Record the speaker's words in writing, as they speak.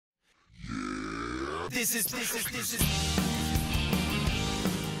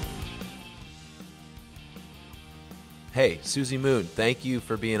Hey, Suzi Moon, thank you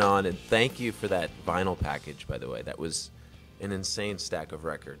for being on, and thank you for that vinyl package, by the way. That was an insane stack of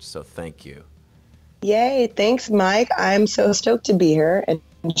records, so thank you. Yay, thanks, Mike. I'm so stoked to be here and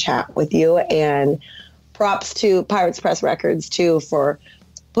chat with you, and props to Pirates Press Records, too, for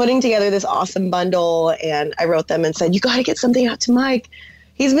putting together this awesome bundle. And I wrote them and said, you got to get something out to Mike.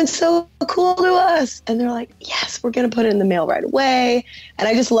 He's been so cool to us. And they're like, yes, we're going to put it in the mail right away. And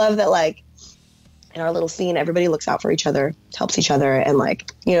I just love that, like, in our little scene, everybody looks out for each other, helps each other. And,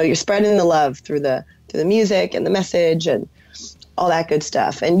 like, you know, you're spreading the love through the music and the message and all that good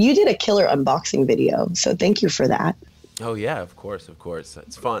stuff. And you did a killer unboxing video, so thank you for that. Oh, yeah, of course, of course.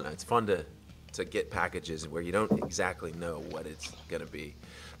 It's fun. It's fun to get packages where you don't exactly know what it's going to be.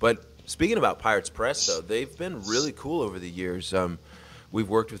 But speaking about Pirates Press, though, they've been really cool over the years. We've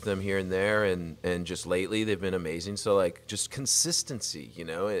worked with them here and there, and just lately they've been amazing. So, like, just consistency, you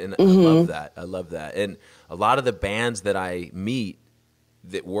know, and I love that. I love that. And a lot of the bands that I meet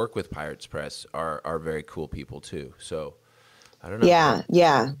that work with Pirates Press are very cool people, too. So, I don't know.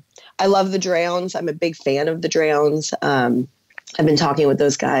 Yeah. I love the Drowns. I'm a big fan of the Drowns. I've been talking with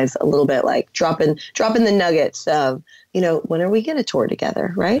those guys a little bit, like dropping the nuggets of, you know, when are we going to tour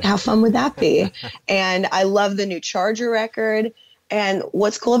together, right? How fun would that be? And I love the new Charger record. And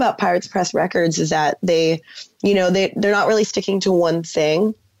what's cool about Pirates Press Records is that they, you know, they're not really sticking to one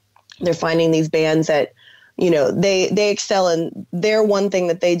thing. They're finding these bands that, you know, they excel in their one thing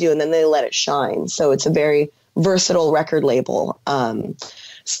that they do, and then they let it shine. So it's a very versatile record label.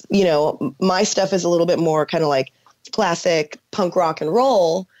 You know, my stuff is a little bit more kind of like classic punk rock and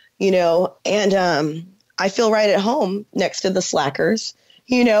roll, you know, and I feel right at home next to the slackers,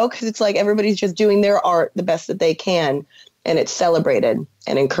 you know, because it's like everybody's just doing their art the best that they can, and it's celebrated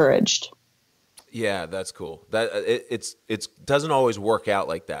and encouraged. Yeah, that's cool. That it's doesn't always work out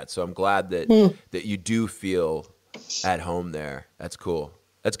like that. So I'm glad that that you do feel at home there. That's cool.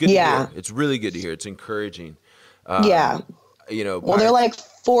 That's good to hear. It's really good to hear. It's encouraging. You know, well, they're like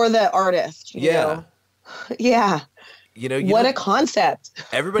for the artist. You know? Yeah. You know, what a concept.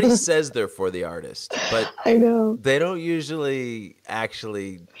 Everybody says they're for the artist, but I know they don't usually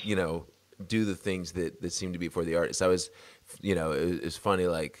actually, you know, do the things that seem to be for the artist. I was, you know, it's funny,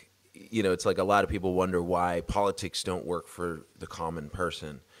 like, you know, it's like a lot of people wonder why politics don't work for the common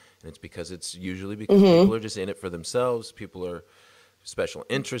person. And it's because it's usually because people are just in it for themselves. People are special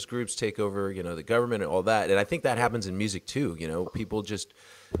interest groups take over, you know, the government and all that. And I think that happens in music too. You know, people just,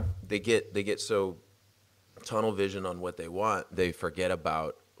 they get so tunnel vision on what they want, they forget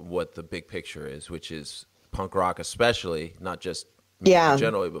about what the big picture is, which is punk rock especially, not just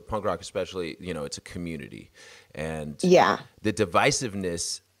generally, but punk rock especially, you know, it's a community. And the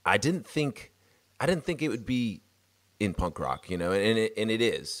divisiveness, I didn't think it would be in punk rock, you know, and it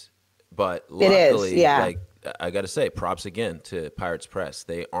is. But luckily, like, I got to say, props again to Pirates Press.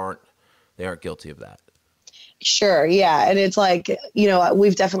 They aren't guilty of that. Sure. Yeah. And it's like, you know,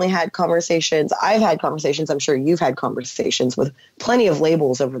 we've definitely had conversations. I've had conversations. I'm sure you've had conversations with plenty of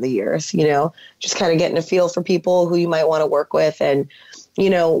labels over the years, you know, just kind of getting a feel for people who you might want to work with. And,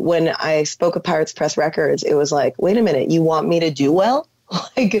 you know, when I spoke of Pirates Press Records, it was like, wait a minute, you want me to do well?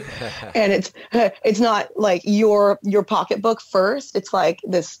 Like, and it's not like your pocketbook first. It's like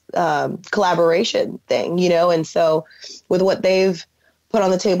this collaboration thing, you know? And so with what they've put on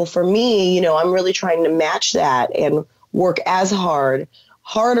the table for me, you know, I'm really trying to match that and work as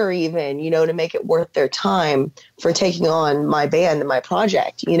harder even, you know, to make it worth their time for taking on my band and my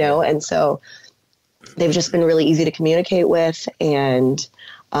project, you know? And so they've just been really easy to communicate with, and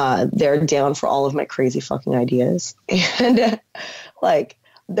they're down for all of my crazy fucking ideas. And like,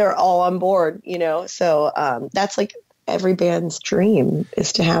 they're all on board, you know? So that's like every band's dream,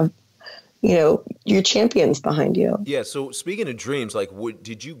 is to have, you know, your champions behind you. Yeah. So speaking of dreams, like,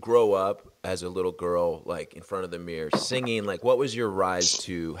 did you grow up as a little girl, like in front of the mirror singing? Like, what was your rise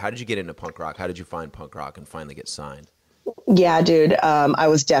to, how did you get into punk rock? How did you find punk rock and finally get signed? Yeah, dude. I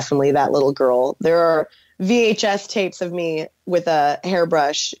was definitely that little girl. There are VHS tapes of me with a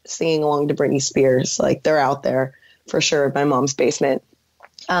hairbrush singing along to Britney Spears. Like, they're out there for sure in my mom's basement.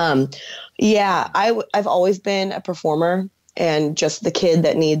 Yeah, I've always been a performer, and just the kid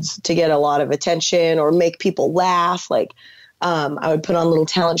that needs to get a lot of attention or make people laugh. Like, I would put on little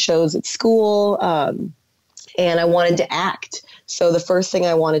talent shows at school, and I wanted to act. So the first thing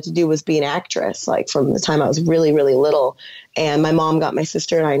I wanted to do was be an actress, like from the time I was really, really little. And my mom got my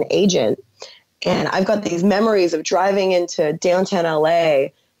sister and I an agent. And I've got these memories of driving into downtown LA,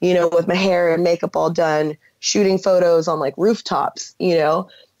 you know, with my hair and makeup all done, shooting photos on like rooftops, you know,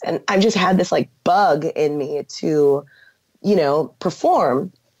 And I've just had this like bug in me to,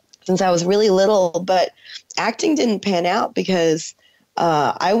 perform since I was really little, but acting didn't pan out because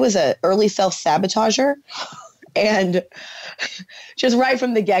I was an early self-sabotager. And just right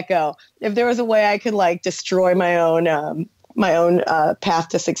from the get-go, if there was a way I could like destroy my own path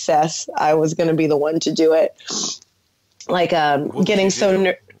to success, I was going to be the one to do it. Like getting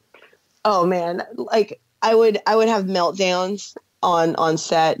so oh man, like I would have meltdowns on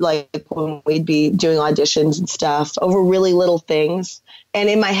set, like when we'd be doing auditions and stuff over really little things. And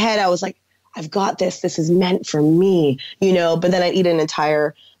in my head, I was like, I've got this. This is meant for me, but then I'd eat an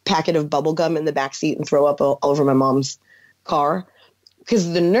entire packet of bubble gum in the backseat and throw up all over my mom's car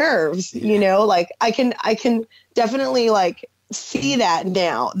because the nerves, like I can definitely like see that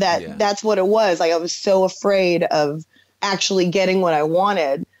now that's what it was. Like I was so afraid of actually getting what I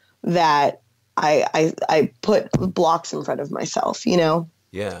wanted that I put blocks in front of myself,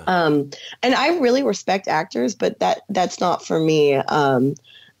 Yeah. And I really respect actors, but that's not for me.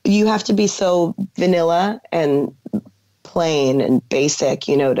 You have to be so vanilla and plain and basic,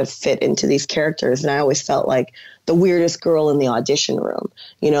 to fit into these characters. And I always felt like the weirdest girl in the audition room,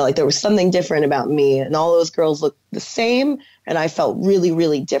 like there was something different about me, and all those girls looked the same. And I felt really,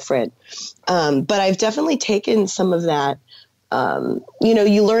 really different. But I've definitely taken some of that.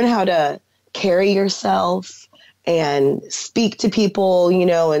 You learn how to carry yourself and speak to people,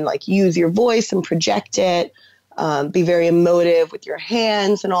 and like use your voice and project it, be very emotive with your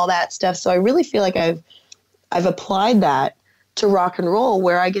hands and all that stuff. So I really feel like I've applied that to rock and roll,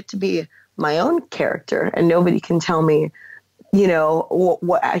 where I get to be my own character and nobody can tell me,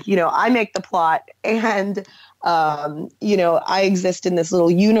 what, I make the plot and, I exist in this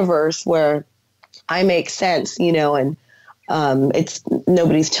little universe where I make sense, and it's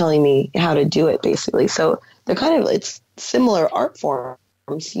nobody's telling me how to do it basically. So they're it's similar art forms,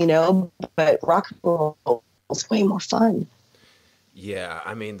 but rock and roll is way more fun. Yeah,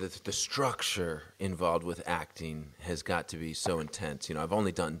 I mean, the structure involved with acting has got to be so intense. I've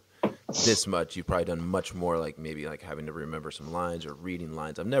only done this much. You've probably done much more, like maybe like having to remember some lines or reading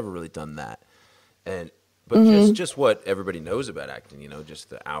lines. I've never really done that. But just what everybody knows about acting, just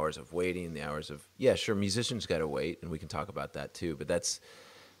the hours of waiting, the hours of, yeah, sure, musicians got to wait, and we can talk about that too. But that's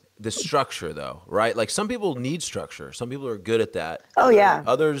the structure, though, right? Like some people need structure. Some people are good at that. Oh, yeah.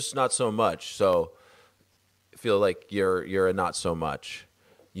 Others, not so much. So feel like you're a not so much.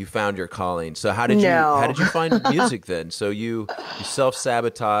 You found your calling. So how did you find music then? So you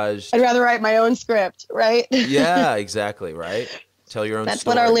self-sabotaged. I'd rather write my own script, right? Yeah, exactly, right? Tell your own That's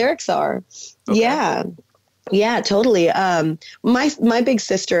story. what our lyrics are. Okay. Yeah. Yeah, totally. My big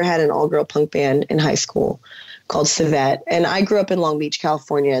sister had an all-girl punk band in high school called Savette, and I grew up in Long Beach,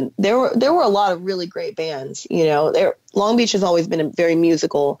 California. And there were a lot of really great bands. Long Beach has always been a very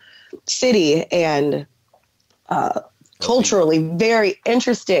musical city and culturally very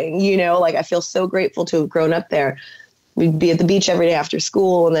interesting. Like I feel so grateful to have grown up there. We'd be at the beach every day after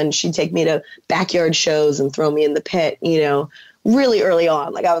school, and then she'd take me to backyard shows and throw me in the pit. Really early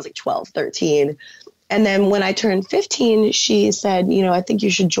on, like I was like 12, 13. And then when I turned 15, she said, I think you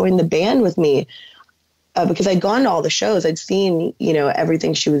should join the band with me because I'd gone to all the shows. I'd seen,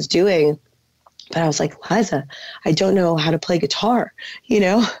 everything she was doing. But I was like, Liza, I don't know how to play guitar.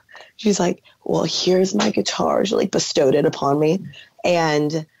 She's like, well, here's my guitar. She like bestowed it upon me.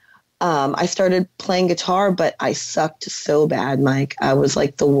 And I started playing guitar, but I sucked so bad, Mike. I was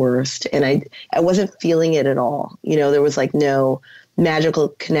like the worst. And I wasn't feeling it at all. There was like no magical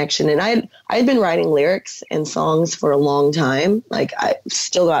connection. And I'd been writing lyrics and songs for a long time. Like I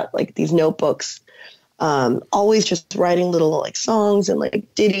still got like these notebooks, always just writing little like songs and like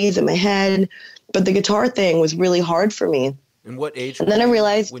ditties in my head. But the guitar thing was really hard for me. And what age? And then I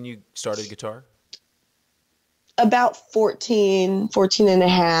realized when you started guitar? About 14 and a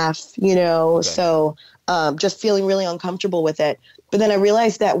half, okay. So just feeling really uncomfortable with it. But then I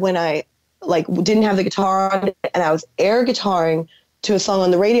realized that when I like didn't have the guitar on and I was air guitaring to a song on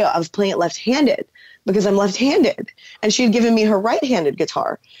the radio, I was playing it left-handed because I'm left-handed. And she'd given me her right-handed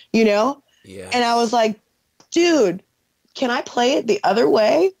guitar, Yeah. And I was like, dude, can I play it the other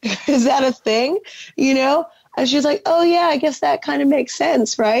way? Is that a thing? And she's like, oh yeah, I guess that kind of makes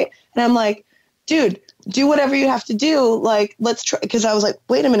sense, right? And I'm like, dude, do whatever you have to do. Like, let's try. Because I was like,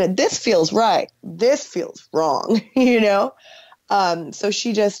 wait a minute, this feels right. This feels wrong, So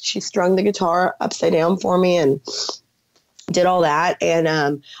she strung the guitar upside down for me and did all that. And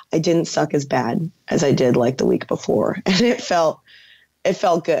I didn't suck as bad as I did like the week before. And it felt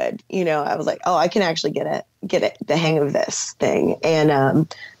good. I was like, oh, I can actually get the hang of this thing.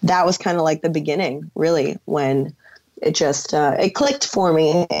 And that was kind of like the beginning, really, when it just, it clicked for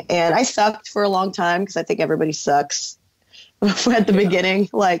me. And I sucked for a long time because I think everybody sucks at the beginning.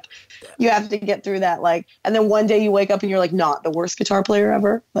 Like, you have to get through that. Like, and then one day you wake up and you're like not the worst guitar player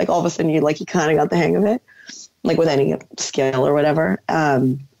ever. Like, all of a sudden you kind of got the hang of it, like with any skill or whatever.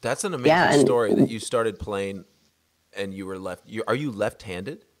 That's an amazing story that you started playing and you were are you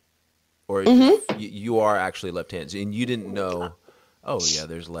left-handed? Or you are actually left-handed and you didn't know, oh yeah,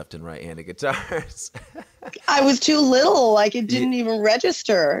 there's left and right-handed guitars. I was too little. Like, it didn't even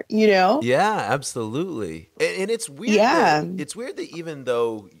register, you know? Yeah, absolutely. And it's weird. Yeah. It's weird that even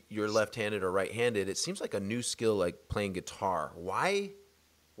though you're left-handed or right-handed, it seems like a new skill, like playing guitar. Why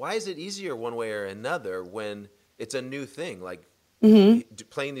is it easier one way or another when it's a new thing? Like,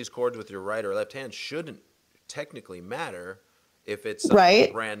 playing these chords with your right or left hand shouldn't technically matter if it's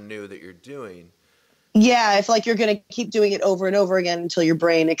something brand new that you're doing. Yeah, if like you're going to keep doing it over and over again until your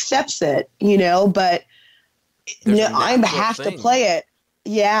brain accepts it, you know, but no, I have to play it.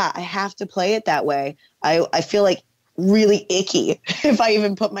 Yeah, I have to play it that way. I feel like really icky if I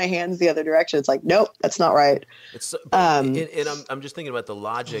even put my hands the other direction. It's like, nope, that's not right. And I'm just thinking about the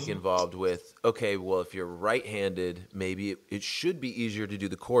logic involved with, okay, well, if you're right-handed, maybe it should be easier to do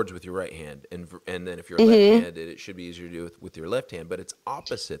the chords with your right hand. And then if you're left-handed, it should be easier to do with your left hand. But it's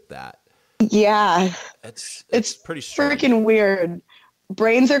opposite that. Yeah. It's pretty strange. Freaking weird.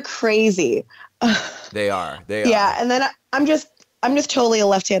 Brains are crazy. They are. Yeah, and then I'm just totally a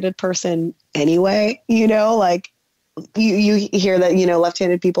left-handed person anyway, you know, like you hear that, you know,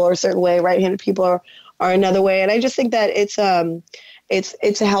 left-handed people are a certain way, right-handed people are another way. And I just think that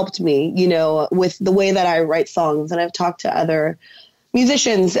it's helped me, you know, with the way that I write songs. And I've talked to other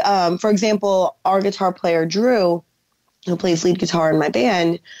musicians. For example, our guitar player, Drew, who plays lead guitar in my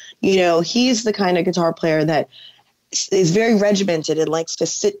band, you know, he's the kind of guitar player that is very regimented and likes to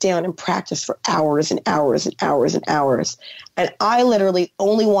sit down and practice for hours and hours and hours and hours. And I literally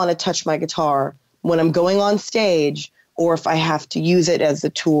only want to touch my guitar when I'm going on stage or if I have to use it as a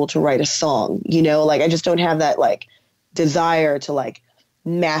tool to write a song, you know, like I just don't have that like desire to like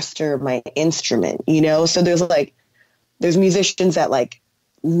master my instrument, you know? So there's musicians that like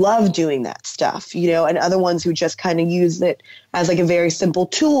love doing that stuff, you know, and other ones who just kind of use it as like a very simple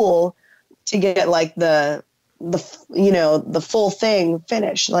tool to get like the you know, the full thing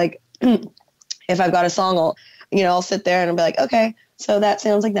finished. Like if I've got a song, I'll sit there and I'll be like, okay, so that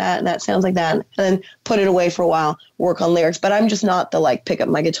sounds like that and that sounds like that, and then put it away for a while, work on lyrics. But I'm just not the like pick up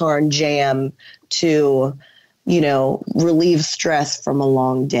my guitar and jam to, you know, relieve stress from a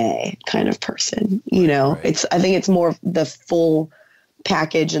long day kind of person. You know, Right. I think it's more the full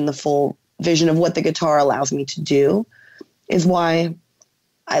package and the full vision of what the guitar allows me to do is why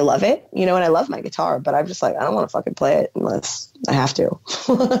I love it, you know, and I love my guitar, but I'm just like, I don't want to fucking play it unless I have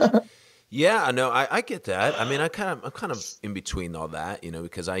to. Yeah, no, I get that. I mean, I'm kind of in between all that, you know,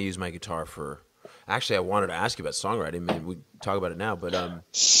 because I use my guitar for. Actually, I wanted to ask you about songwriting. Maybe we talk about it now, but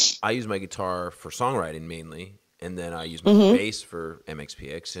I use my guitar for songwriting mainly, and then I use my bass for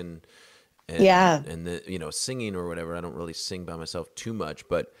MXPX and the, you know, singing or whatever. I don't really sing by myself too much,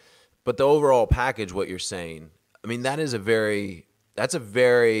 but the overall package, what you're saying, I mean, that's a very.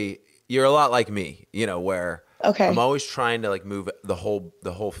 You're a lot like me, you know, where. Okay. I'm always trying to like move the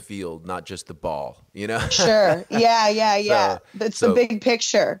whole field, not just the ball, you know? Sure. Yeah. That's the big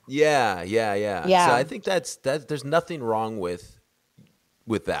picture. Yeah. So I think that's there's nothing wrong with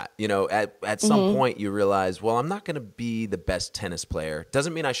that. You know, at some point you realize, well, I'm not going to be the best tennis player.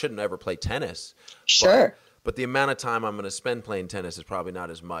 Doesn't mean I shouldn't ever play tennis. Sure. But the amount of time I'm going to spend playing tennis is probably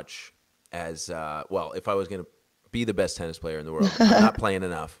not as much as if I was going to be the best tennis player in the world. I'm not playing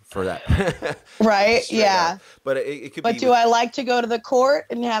enough for that. Right. Yeah. Up. But it could But be. do I like to go to the court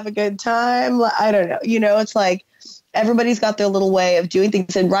and have a good time? I don't know. You know, it's like everybody's got their little way of doing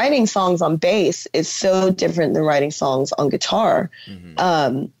things. And writing songs on bass is so different than writing songs on guitar.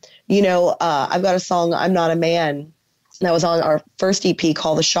 You know, I've got a song, I'm Not a Man, that was on our first EP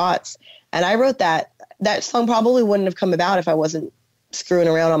called The Shots. And I wrote that. That song probably wouldn't have come about if I wasn't screwing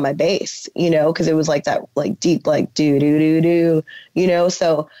around on my bass, you know, because it was like that, like deep, like do do do do, you know.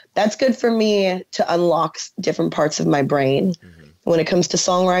 So that's good for me to unlock different parts of my brain when it comes to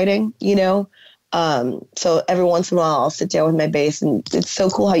songwriting, you know. So every once in a while, I'll sit down with my bass, and it's so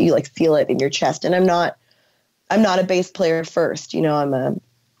cool how you like feel it in your chest. And I'm not a bass player first, you know.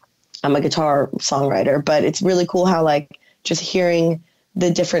 I'm a guitar songwriter, but it's really cool how like just hearing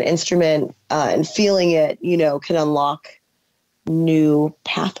the different instrument and feeling it, you know, can unlock new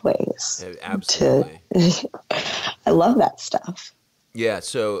pathways. Absolutely. I love that stuff. Yeah.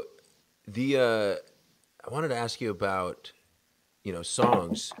 So I wanted to ask you about, you know,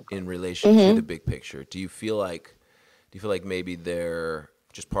 songs in relation to the big picture. Do you feel like you feel like maybe they're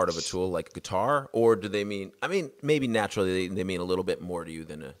just part of a tool like a guitar, or do they mean? I mean, maybe naturally they mean a little bit more to you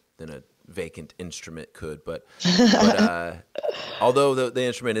than a vacant instrument could. But although the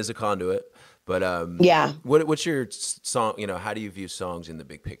instrument is a conduit, but yeah. What's your song? You know, how do you view songs in the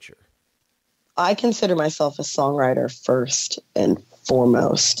big picture? I consider myself a songwriter first and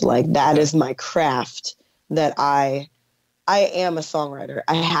foremost. Like that is my craft. That I am a songwriter.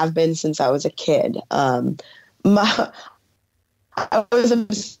 I have been since I was a kid. I was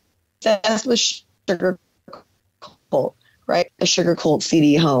obsessed with Sugar Cult, right? A Sugar Cult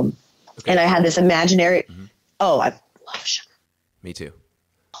CD home. Okay. And I had this imaginary, I love Sugar. Me too.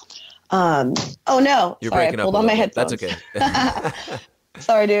 Oh no. You're sorry, breaking I up pulled on my headphones. That's okay.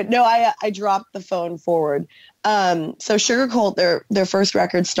 Sorry, dude. No, I dropped the phone forward. So Sugar Cult, their first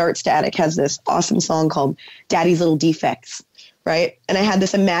record, Start Static, has this awesome song called Daddy's Little Defects, right? And I had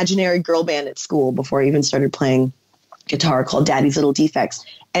this imaginary girl band at school before I even started playing guitar called Daddy's Little Defects.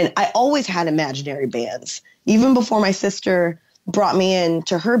 And I always had imaginary bands. Even before my sister brought me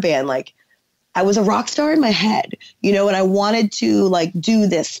into her band, like I was a rock star in my head, you know, and I wanted to like do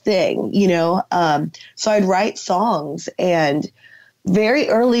this thing, you know? So I'd write songs, and very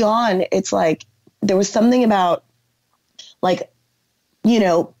early on, it's like there was something about like, you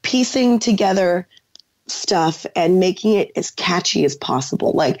know, piecing together stuff and making it as catchy as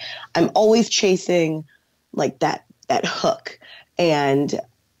possible. Like I'm always chasing like that hook, and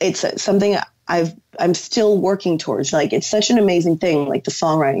it's something I'm still working towards. Like it's such an amazing thing, like the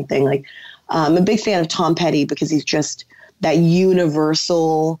songwriting thing. Like I'm a big fan of Tom Petty because he's just that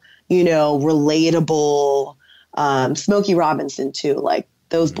universal, you know, relatable. Smokey Robinson too, like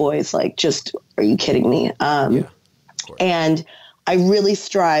those boys, like just, are you kidding me? And I really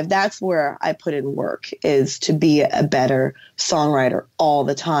strive. That's where I put in work, is to be a better songwriter all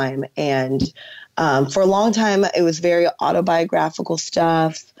the time. And for a long time, it was very autobiographical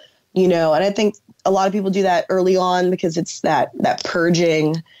stuff, you know, and I think a lot of people do that early on because it's that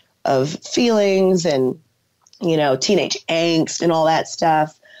purging of feelings and, you know, teenage angst and all that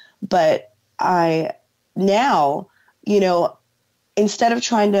stuff. But now, you know, instead of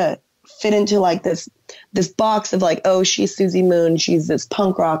trying to fit into like this box of like, oh, she's Suzi Moon, she's this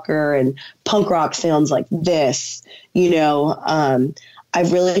punk rocker and punk rock sounds like this, you know,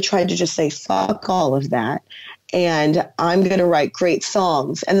 I've really tried to just say, fuck all of that. And I'm going to write great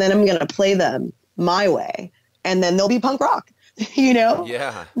songs, and then I'm going to play them my way, and then they'll be punk rock, you know?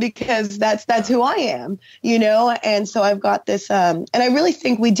 Yeah. Because that's who I am, you know? And so I've got this, and I really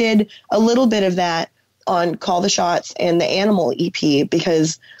think we did a little bit of that on Call the Shots and the Animal EP,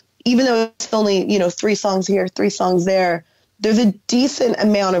 because even though it's only, you know, 3 songs here, 3 songs there, there's a decent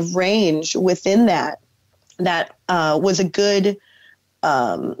amount of range within that was a good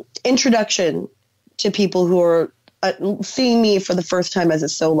introduction to people who are seeing me for the first time as a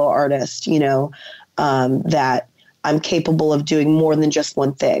solo artist, you know, that I'm capable of doing more than just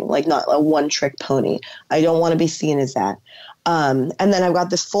one thing, like not a one-trick pony. I don't want to be seen as that. And then I've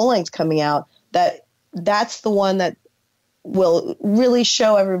got this full length coming out that's the one that will really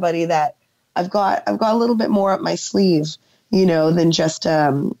show everybody that I've got a little bit more up my sleeve, you know, than just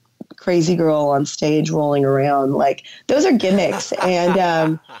crazy girl on stage rolling around. Like those are gimmicks.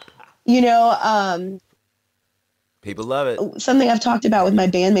 And, you know, people love it. Something I've talked about with my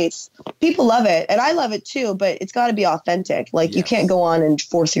bandmates. People love it, and I love it too, but it's got to be authentic. Like you can't go on and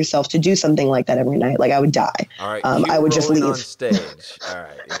force yourself to do something like that every night. Like I would die. All right, I would just leave on stage. All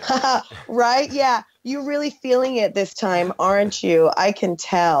right. Yeah. Right? Yeah. You're really feeling it this time, aren't you? I can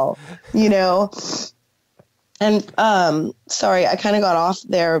tell, you know. And sorry, I kind of got off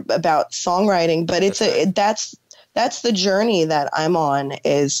there about songwriting, but that's the journey that I'm on,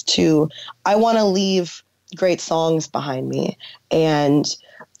 is I want to leave great songs behind me. And,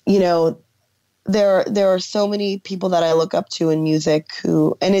 you know, there are so many people that I look up to in music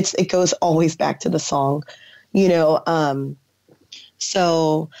and it goes always back to the song, you know.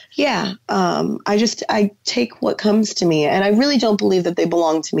 So yeah, I take what comes to me, and I really don't believe that they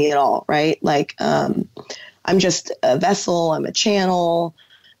belong to me at all. Right. Like, I'm just a vessel. I'm a channel.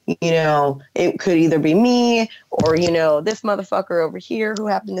 You know, it could either be me or, you know, this motherfucker over here who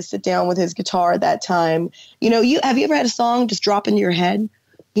happened to sit down with his guitar at that time. You know, have you ever had a song just drop into your head?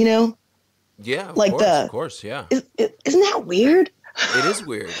 You know? Yeah, like of course, yeah. Isn't that weird? It is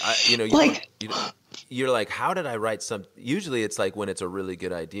weird. You're like, how did I write some? Usually it's like when it's a really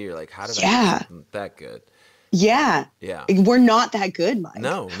good idea, you're like, how did I write something that good? Yeah. Yeah. We're not that good, Mike.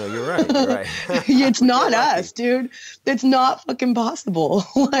 No, you're right. You're right. It's not us, dude. It's not fucking possible.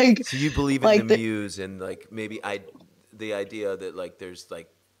 Like, so you believe in the muse and like maybe the idea that like there's like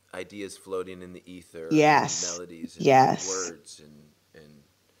ideas floating in the ether, Yes. and melodies and Yes. words and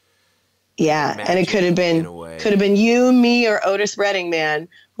yeah. And it magic in a way. could have been you, me, or Otis Redding, man.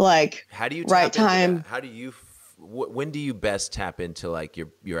 Like, how do you right tap time. into that? How do you when do you best tap into like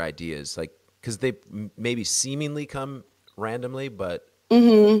your ideas? Like, because they maybe seemingly come randomly, but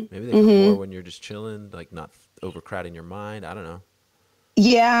maybe they come more when you're just chilling, like not overcrowding your mind. I don't know.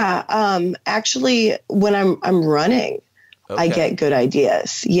 Yeah. Actually, when I'm running, I get good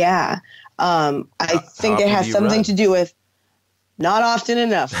ideas. Yeah. I think it has something to do with not often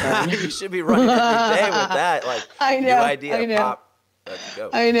enough. You should be running every day with that. Like, I know, new idea, I know. pop. Let's go.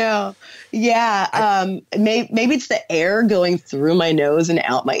 I know. Yeah. Maybe it's the air going through my nose and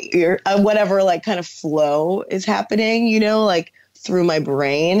out my ear, whatever, like kind of flow is happening, you know, like through my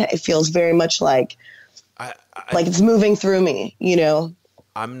brain. It feels very much like it's moving through me, you know.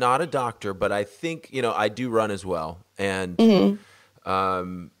 I'm not a doctor, but I think, you know, I do run as well. And,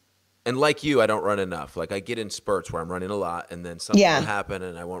 and like you, I don't run enough. Like I get in spurts where I'm running a lot and then something will happen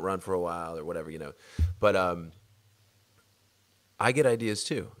and I won't run for a while or whatever, you know, but, I get ideas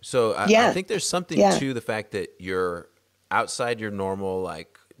too. So I think there's something to the fact that you're outside your normal,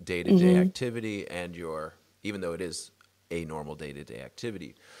 like day-to-day activity and even though it is a normal day-to-day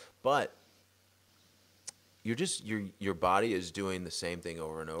activity, but you're just, your body is doing the same thing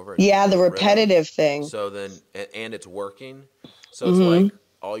over and over. Yeah. The repetitive thing. So then, and it's working. So it's like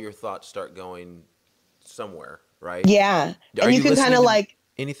all your thoughts start going somewhere, right? Yeah. And you can kind of like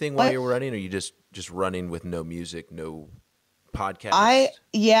anything while you're running, or you just running with no music, no podcast?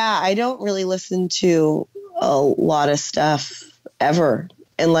 I don't really listen to a lot of stuff ever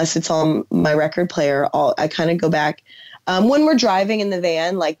unless it's on my record player. I kind of go back when we're driving in the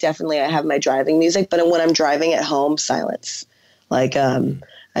van, like definitely I have my driving music, but when I'm driving at home, silence. Like and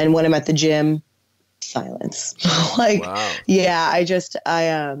when I'm at the gym, silence. Like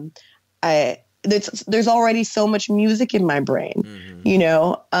there's already so much music in my brain, you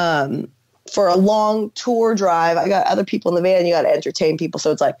know. For a long tour drive, I got other people in the van. You got to entertain people.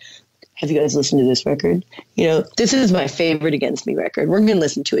 So it's like, have you guys listened to this record? You know, this is my favorite Against Me record. We're going to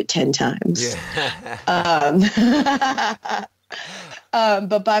listen to it 10 times. Yeah.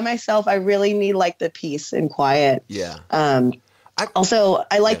 But by myself, I really need like the peace and quiet. Yeah. I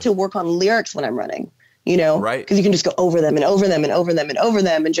like to work on lyrics when I'm running, you know, right? Because you can just go over them and over them and over them and over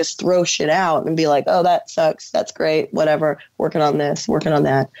them and just throw shit out and be like, oh, that sucks. That's great. Whatever. Working on this, working on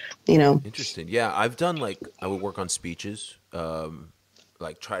that, you know. Interesting. Yeah. I've done I would work on speeches,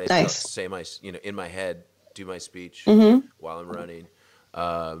 like try to say in my head, do my speech while I'm running.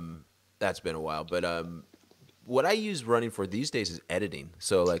 That's been a while, but what I use running for these days is editing.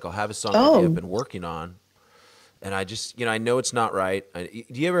 So like I'll have a song that I've been working on, and I just, you know, I know it's not right. Do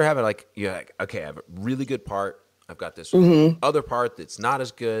you ever have it like, you're like, okay, I have a really good part. I've got this other part that's not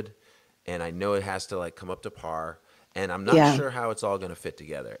as good, and I know it has to like come up to par, and I'm not sure how it's all going to fit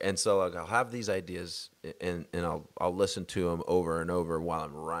together. And so like I'll have these ideas, and I'll listen to them over and over while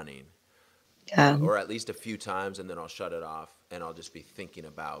I'm running, or at least a few times, and then I'll shut it off, and I'll just be thinking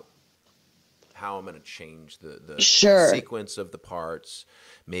about how I'm going to change the sequence of the parts.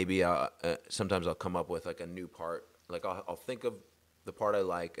 Maybe sometimes I'll come up with like a new part. Like I'll think of the part I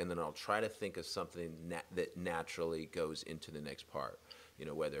like, and then I'll try to think of something that naturally goes into the next part. You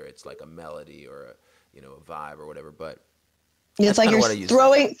know, whether it's like a melody or a vibe or whatever. But it's like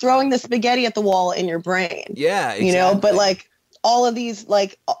you're throwing the spaghetti at the wall in your brain. Yeah, exactly. You know, but like all of these,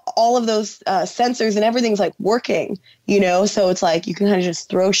 like all of those sensors and everything's like working. You know, so it's like you can kind of just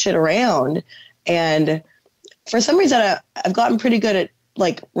throw shit around. And for some reason, I've gotten pretty good at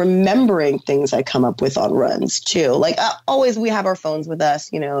like remembering things I come up with on runs too. Like always we have our phones with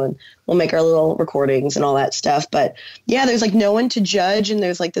us, you know, and we'll make our little recordings and all that stuff. But yeah, there's like no one to judge. And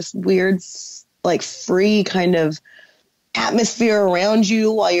there's like this weird, like free kind of atmosphere around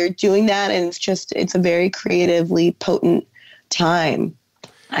you while you're doing that. And it's a very creatively potent time,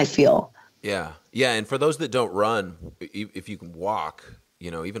 I feel. Yeah. Yeah. And for those that don't run, if you can walk, you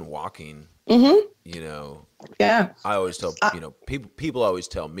know, even walking, you know, I always tell, you know, people always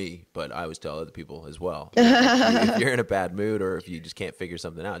tell me, but I always tell other people as well. If you're in a bad mood or if you just can't figure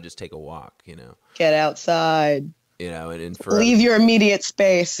something out, just take a walk, you know. Get outside. You know, and leave your immediate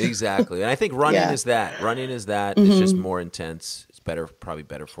space. Exactly. And I think running is that. Running is that. It's just more intense. It's probably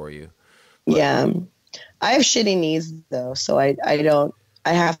better for you. But, yeah. I have shitty knees though, so I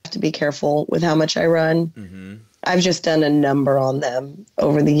have to be careful with how much I run. I've just done a number on them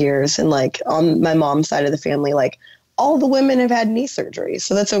over the years. And like on my mom's side of the family, like all the women have had knee surgery.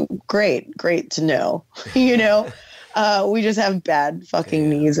 So that's great to know, you know, we just have bad fucking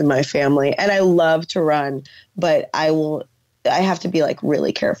knees in my family, and I love to run, but I will I have to be like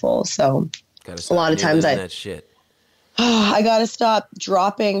really careful. So a lot of times that shit. I got to stop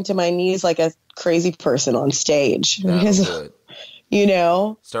dropping to my knees like a crazy person on stage. That'll do it. You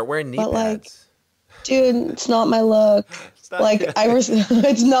know, start wearing knee pads. Like, dude, it's not my look. It's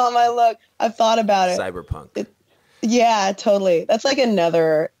not my look. I've thought about it. Cyberpunk. Yeah, totally. That's like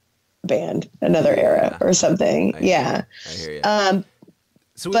another band, another era or something. I hear you. I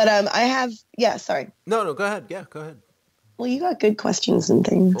have, sorry. No, go ahead. Yeah, go ahead. Well, you got good questions and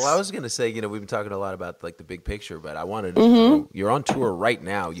things. Well, I was going to say, we've been talking a lot about like the big picture, but I wanted to know, you're on tour right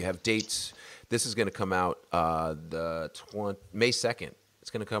now. You have dates. This is going to come out May 2nd. It's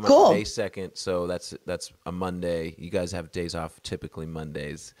going to come out May 2nd. So that's a Monday. You guys have days off typically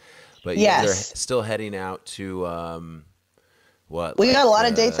Mondays. But they're still heading out to we got a lot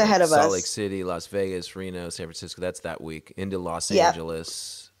of dates ahead of us. Salt Lake City, Las Vegas, Reno, San Francisco. That's that week. Into Los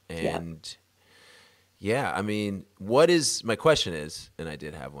Angeles. And I mean, my question is, and I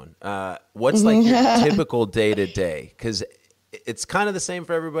did have one, what's like your typical day to day? Because it's kind of the same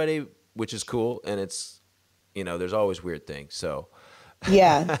for everybody, which is cool. And it's, there's always weird things. So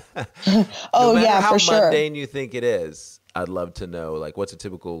yeah. No matter how mundane you think it is, I'd love to know, like, what's a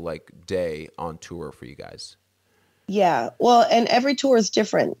typical like day on tour for you guys? Yeah. Well, and every tour is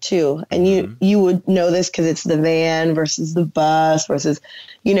different too. And you would know this because it's the van versus the bus versus,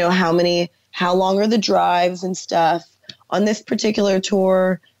 how long are the drives and stuff. On this particular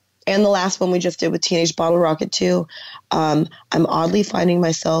tour and the last one we just did with Teenage Bottle Rocket 2, I'm oddly finding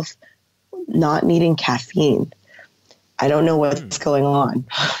myself not needing caffeine. I don't know what's going on.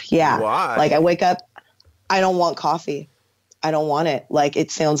 Why? Like I wake up, I don't want coffee. I don't want it. Like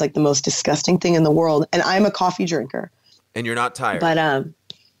it sounds like the most disgusting thing in the world. And I'm a coffee drinker. And you're not tired. But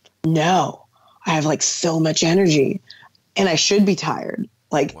no, I have like so much energy and I should be tired.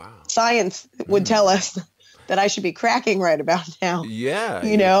 Like science would tell us that I should be cracking right about now. Yeah.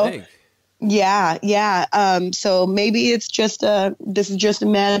 Think. Yeah. So maybe it's this is just a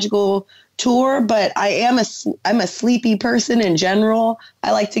magical tour, but I'm a sleepy person in general.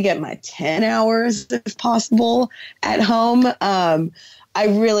 I like to get my 10 hours if possible at home. I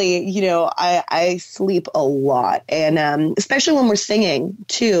really, I sleep a lot, and especially when we're singing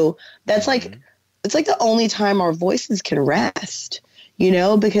too. That's like it's like the only time our voices can rest.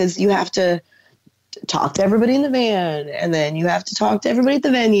 Because you have to talk to everybody in the van, and then you have to talk to everybody at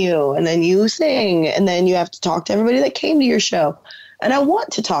the venue, and then you sing, and then you have to talk to everybody that came to your show. And I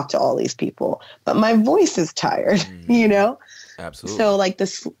want to talk to all these people, but my voice is tired, Absolutely. So like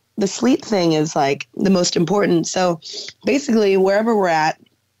the sleep thing is like the most important. So basically wherever we're at,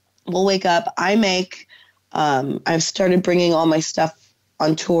 we'll wake up. I've started bringing all my stuff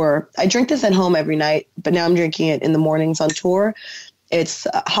on tour. I drink this at home every night, but now I'm drinking it in the mornings on tour. It's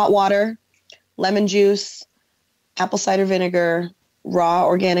hot water, lemon juice, apple cider vinegar, raw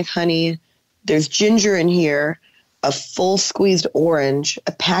organic honey. There's ginger in here, a full squeezed orange,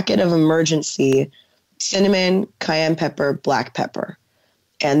 a packet of Emergency, cinnamon, cayenne pepper, black pepper.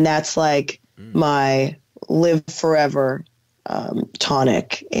 And that's like my live forever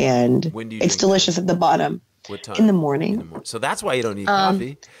tonic. And it's delicious at the bottom. What time? In the morning. So that's why you don't need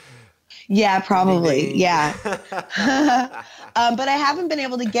coffee. Yeah, probably. Yeah. But I haven't been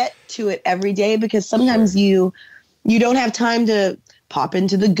able to get to it every day because sometimes you don't have time to pop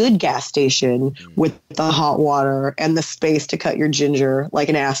into the good gas station with the hot water and the space to cut your ginger like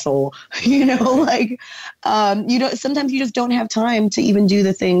an asshole, sometimes you just don't have time to even do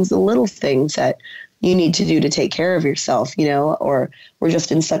the little things that you need to do to take care of yourself, or we're just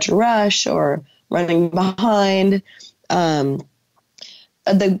in such a rush or running behind. The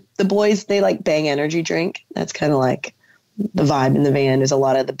boys, they like Bang energy drink. That's kind of like the vibe in the van is a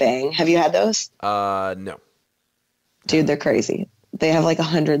lot of the Bang. Have you had those? No. Dude, they're crazy. They have like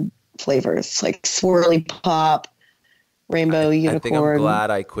 100 flavors, like swirly pop, rainbow unicorn. I think I'm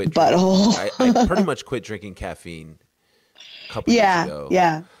glad I quit. Butthole. I pretty much quit drinking caffeine a couple years ago.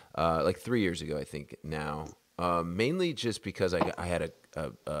 Yeah. Like 3 years ago, I think now. Mainly just because I had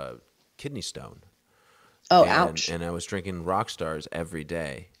a kidney stone. Oh, ouch. And I was drinking Rock Stars every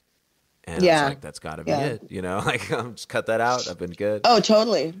day. And I was like, that's got to be it. Like, just cut that out. I've been good. Oh,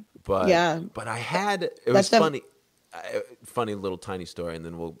 totally. But I had, it was funny. Funny little tiny story, and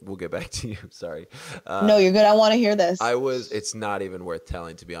then we'll get back to you. Sorry. No, you're good. I want to hear this. It's not even worth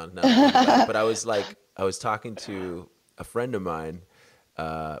telling, to be honest. But I was talking to a friend of mine.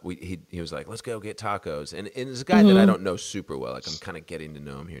 He was like, let's go get tacos. And it's a guy that I don't know super well. Like, I'm kind of getting to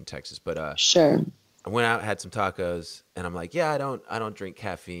know him here in Texas. But sure. I went out, had some tacos, and I'm like, I don't drink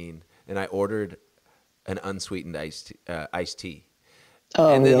caffeine. And I ordered an unsweetened iced tea.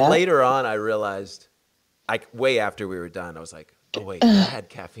 Oh, and then later on, I realized way after we were done, I was like, oh wait, that had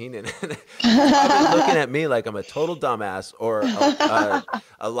caffeine in it. Probably looking at me like I'm a total dumbass or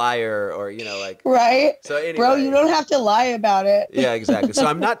a liar, or like. Right. So anyway, bro, you don't have to lie about it. Yeah, exactly. So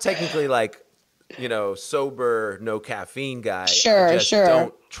I'm not technically like, sober, no caffeine guy. Sure, I just sure.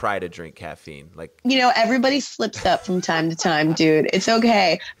 don't try to drink caffeine. Like, everybody slips up from time to time, dude. It's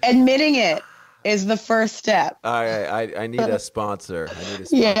okay. Admitting it is the first step. All right, I need a sponsor.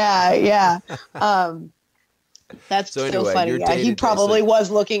 Yeah. That's so so funny. Yeah, he probably was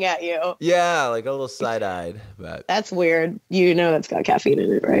looking at you. Yeah, like a little side-eyed. But that's weird. That's got caffeine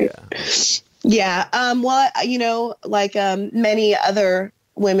in it, right? Yeah. Well, like many other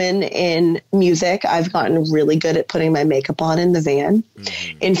women in music, I've gotten really good at putting my makeup on in the van.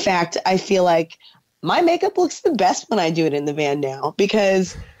 Mm-hmm. In fact, I feel like my makeup looks the best when I do it in the van now,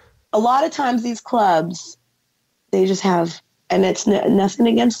 because a lot of times these clubs, they just have, and it's nothing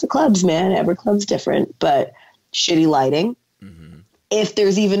against the clubs, man. Every club's different, but shitty lighting. Mm-hmm. If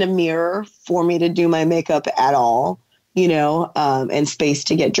there's even a mirror for me to do my makeup at all, and space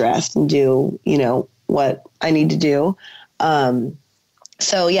to get dressed and do, what I need to do.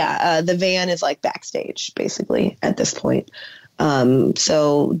 So yeah, the van is like backstage basically at this point.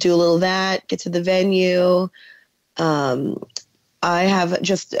 So do a little of that, get to the venue. I have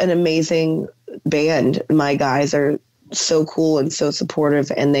just an amazing band. My guys are so cool and so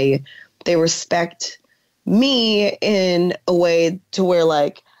supportive, and they respect me in a way to where,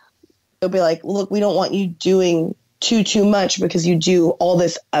 like, they'll be like, look, we don't want you doing too much because you do all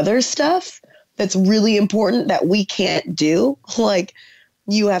this other stuff that's really important that we can't do. Like,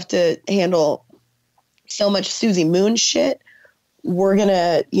 you have to handle so much Suzi Moon shit. We're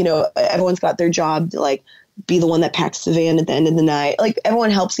gonna, everyone's got their job to, like, be the one that packs the van at the end of the night. Like, everyone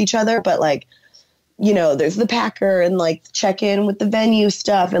helps each other, but, like, there's the packer and, like, check in with the venue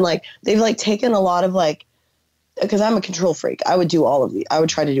stuff. And, like, they've, like, taken a lot of, like, because I'm a control freak. I would do all of these. I would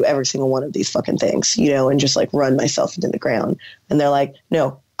try to do every single one of these fucking things, and just, like, run myself into the ground. And they're like,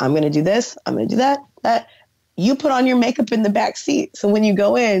 no, I'm going to do this. I'm going to do that. You put on your makeup in the back seat. So when you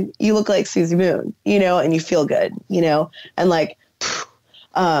go in, you look like Suzi Moon, and you feel good, and, like,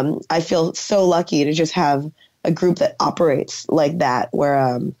 I feel so lucky to just have a group that operates like that,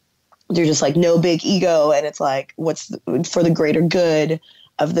 where they're just, like, no big ego, and it's like, what's for the greater good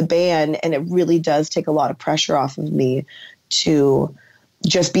of the band. And it really does take a lot of pressure off of me to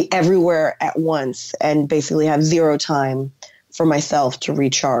just be everywhere at once and basically have zero time for myself to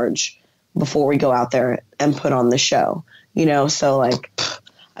recharge before we go out there and put on the show, so, like,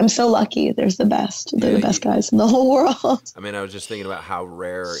 I'm so lucky. They're the best the best guys in the whole world. I mean, I was just thinking about how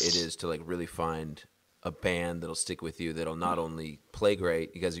rare it is to, like, really find a band that'll stick with you, that'll not only play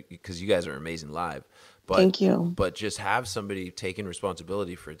great, because you guys are amazing live, but thank you. But just have somebody taking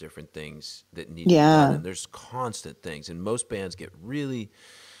responsibility for different things that need to be done. And there's constant things, and most bands get really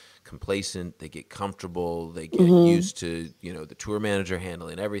complacent. They get comfortable. They get used to, the tour manager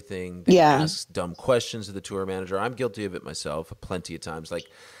handling everything. They ask dumb questions of the tour manager. I'm guilty of it myself plenty of times. Like,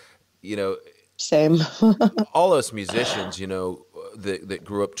 same. all us musicians, that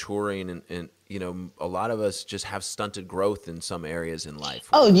grew up touring, and a lot of us just have stunted growth in some areas in life.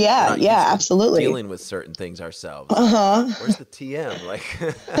 Oh yeah, absolutely. Dealing with certain things ourselves. Where's the TM? Like,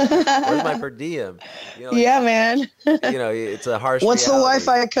 where's my per diem? Yeah, man. It's a harsh. What's reality. the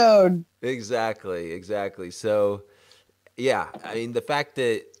Wi-Fi code? Exactly. So, yeah, I mean, the fact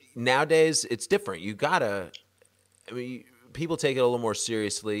that nowadays it's different. People take it a little more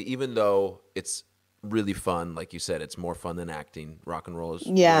seriously, even though it's really fun. Like you said, it's more fun than acting. Rock and roll is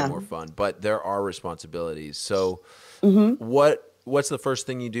really more fun, but there are responsibilities. So what's the first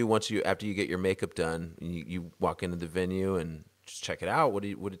thing you do after you get your makeup done? You walk into the venue and just check it out.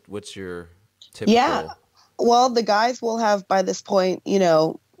 What's your typical? Yeah. Well, the guys will have, by this point,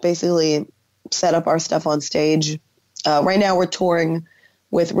 basically set up our stuff on stage. Right now we're touring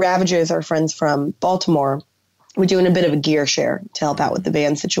with Ravages, our friends from Baltimore. We're doing a bit of a gear share to help out with the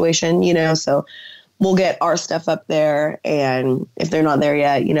band situation, so we'll get our stuff up there, and if they're not there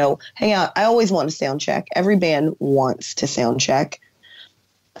yet, hang out. I always want to sound check. Every band wants to sound check.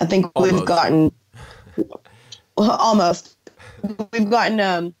 I think we've gotten almost. We've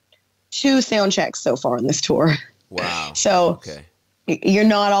gotten 2 sound checks so far on this tour. Wow. So you're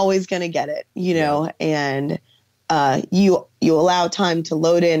not always going to get it, and you allow time to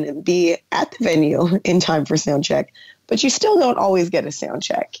load in and be at the venue in time for sound check. But you still don't always get a sound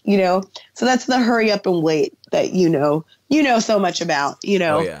check, So that's the hurry up and wait that so much about,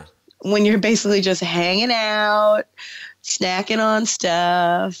 Oh, yeah. When you're basically just hanging out, snacking on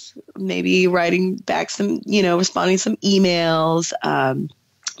stuff, maybe writing back some, responding to some emails.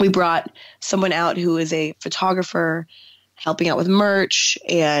 we brought someone out who is a photographer, helping out with merch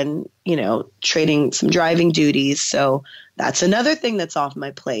and, you know, trading some driving duties. So that's another thing that's off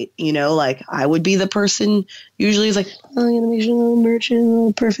my plate. You know, like I would be the person usually is like, oh, I'm going to make sure the merch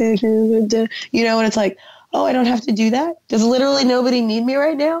is perfect. You know, and it's like, oh, I don't have to do that. Does literally nobody need me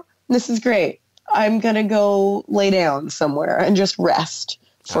right now? This is great. I'm going to go lay down somewhere and just rest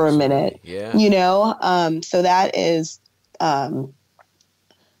for a minute. Yeah. You know, so that is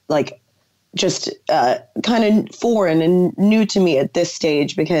like, just kind of foreign and new to me at this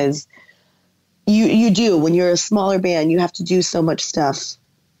stage, because you do, when you're a smaller band, you have to do so much stuff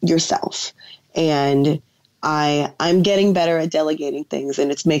yourself. And I'm getting better at delegating things, and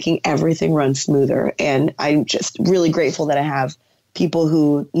it's making everything run smoother. And I'm just really grateful that I have people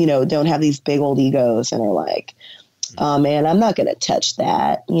who, you know, don't have these big old egos and are like, oh man, I'm not going to touch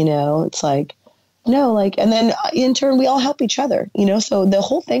that. You know, it's like, no, like, and then in turn, we all help each other, you know, so the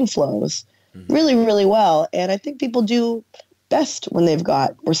whole thing flows really, really well. And I think people do best when they've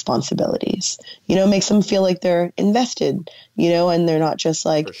got responsibilities, you know, makes them feel like they're invested, you know, and they're not just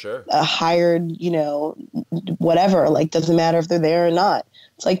like a hired, you know, whatever, like, doesn't matter if they're there or not.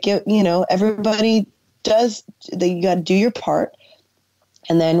 It's like, you know, everybody does, you got to do your part.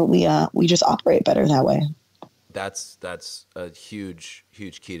 And then we just operate better that way. That's a huge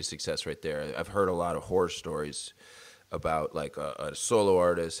key to success right there. I've heard a lot of horror stories about like a solo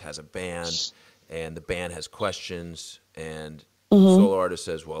artist has a band and the band has questions and the solo artist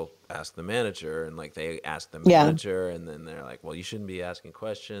says, well, ask the manager. And like they ask the manager and then they're like, well, you shouldn't be asking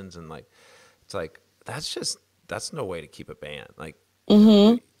questions. And like, it's like, that's no way to keep a band. Like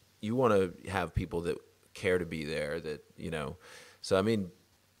you want to have people that care to be there, that, you know, so, I mean,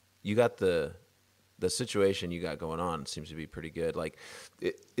 you got the situation you got going on seems to be pretty good. Like,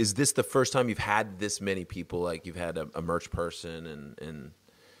 is this the first time you've had this many people? Like, you've had a merch person and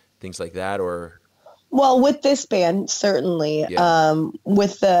things like that, or? Well, with this band, certainly. Yeah.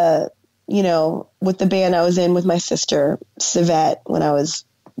 With the band I was in with my sister, Savette, when I was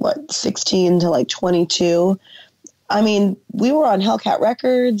 16 to like 22. I mean, we were on Hellcat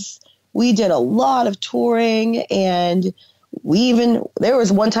Records. We did a lot of touring, and there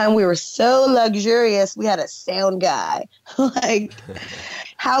was one time we were so luxurious, we had a sound guy. Like,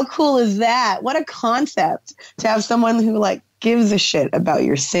 how cool is that? What a concept to have someone who like gives a shit about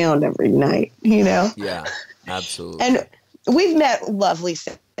your sound every night, you know? Yeah, absolutely. And we've met lovely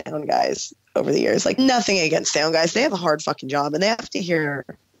sound guys over the years. Like, nothing against sound guys. They have a hard fucking job, and they have to hear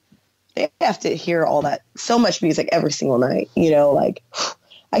all that, so much music every single night, you know? Like,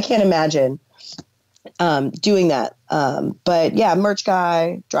 I can't imagine doing that. But yeah, merch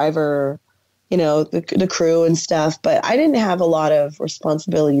guy, driver, you know, the crew and stuff. But I didn't have a lot of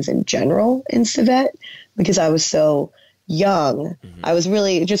responsibilities in general in Savette because I was so young. I was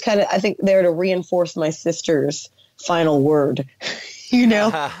really just kind of, I think, there to reinforce my sister's final word, you know,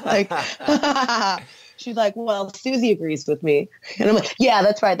 like, she's like, well, Suzi agrees with me. And I'm like, yeah,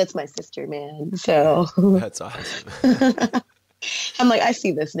 that's right. That's my sister, man. So that's awesome. I'm like, I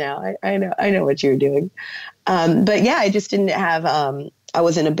see this now. I know what you're doing. But yeah, I just didn't have, I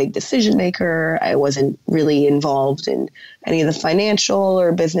wasn't a big decision maker. I wasn't really involved in any of the financial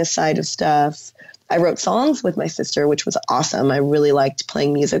or business side of stuff. I wrote songs with my sister, which was awesome. I really liked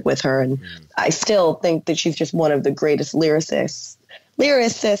playing music with her. And I still think that she's just one of the greatest lyricists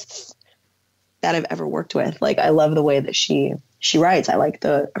that I've ever worked with. Like, I love the way that she writes. I like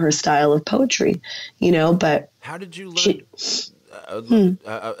her style of poetry, you know, but how did you learn?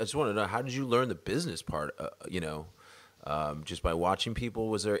 I just want to know, how did you learn the business part? You know, just by watching people.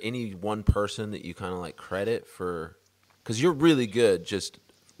 Was there any one person that you kind of like credit for? Because you're really good, just,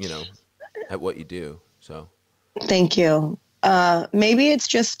 you know, at what you do. So, thank you. Maybe it's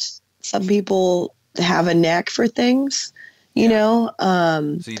just some people have a knack for things, you know.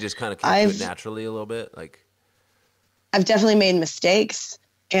 So you just kind of came to it naturally a little bit, like. I've definitely made mistakes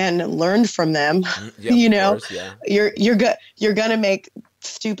and learned from them. Yeah, you know, course, yeah. You're gonna make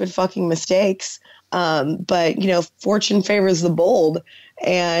stupid fucking mistakes. But you know, fortune favors the bold,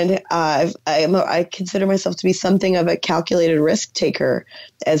 and I consider myself to be something of a calculated risk taker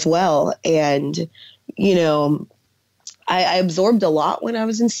as well. And you know, I absorbed a lot when I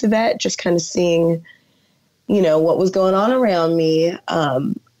was in Savette, just kind of seeing, you know, what was going on around me.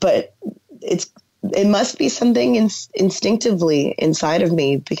 But it must be something instinctively inside of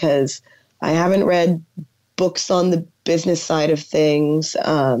me, because I haven't read books on the business side of things.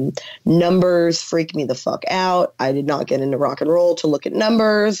 Numbers freak me the fuck out. I did not get into rock and roll to look at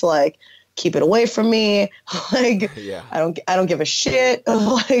numbers. Like, keep it away from me. Like, yeah. I don't give a shit.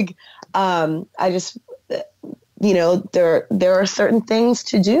 Like, you know, there are certain things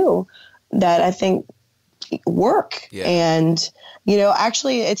to do that I think work. Yeah. And, you know,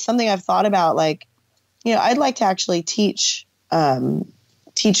 actually it's something I've thought about, like, you know, I'd like to actually teach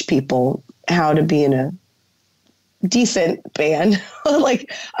people how to be in a decent band.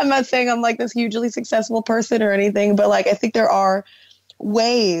 Like, I'm not saying I'm like this hugely successful person or anything, but like, I think there are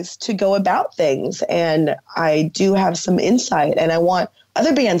ways to go about things, and I do have some insight, and I want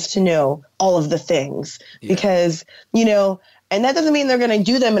other bands to know all of the things, because, you know, and that doesn't mean they're going to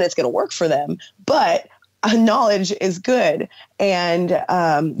do them and it's going to work for them, but knowledge is good. And,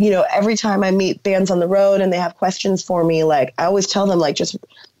 you know, every time I meet bands on the road and they have questions for me, like, I always tell them, like, just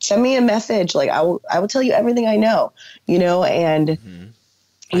send me a message. Like, I will tell you everything I know, you know, and,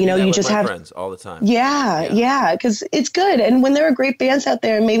 you know, you just have friends all the time. Yeah. Cause it's good. And when there are great bands out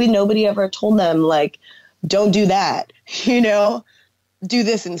there, maybe nobody ever told them, like, don't do that, you know, do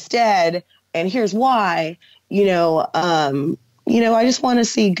this instead. And here's why, you know, I just want to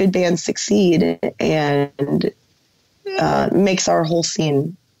see good bands succeed, and makes our whole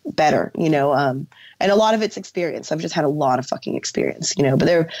scene better, you know. And a lot of it's experience. I've just had a lot of fucking experience, you know. But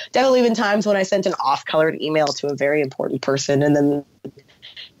there have definitely been times when I sent an off-colored email to a very important person, and then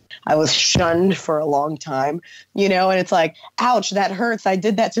I was shunned for a long time, you know. And it's like, ouch, that hurts. I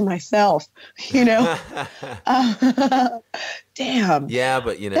did that to myself, you know. Damn. Yeah,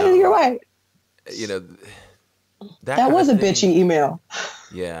 but you know, you're right. You know. That was a bitchy email.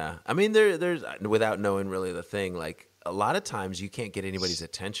 Yeah. I mean, there's, without knowing really the thing, like, a lot of times you can't get anybody's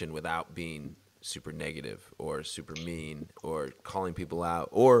attention without being super negative or super mean or calling people out,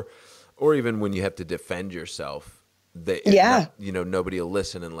 or even when you have to defend yourself, you know, nobody will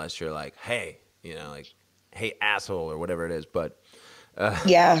listen unless you're like, hey, you know, like, hey, asshole, or whatever it is. But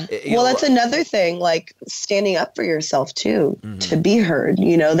well, that's another thing, like standing up for yourself too, to be heard.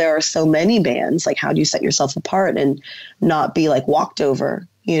 You know, there are so many bands. Like, how do you set yourself apart and not be like walked over,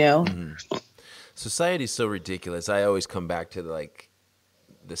 you know? Society's so ridiculous. I always come back to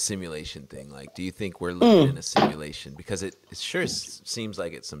the simulation thing. Like, do you think we're living in a simulation? Because it sure seems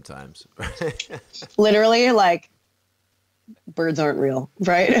like it sometimes. Literally, like, birds aren't real,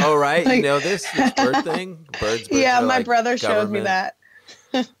 right? Oh, right. Like, you know, this bird thing? Birds yeah, my like brother showed me that.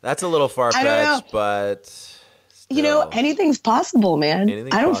 That's a little far-fetched, but still. You know, anything's possible, man.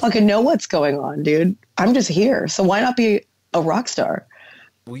 I don't fucking know what's going on, dude. I'm just here. So why not be a rock star?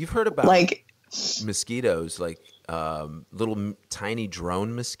 Well, you've heard about, like, mosquitoes, like little tiny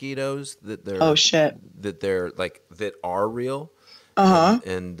drone mosquitoes that they're that are real.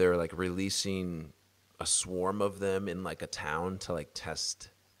 And they're like releasing a swarm of them in like a town to like test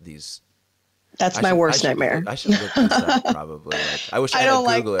these. That's my worst nightmare. I should look this up, probably. Like, I wish I don't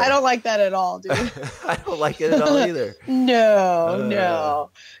had Google it. I don't like that at all, dude. I don't like it at all either. No.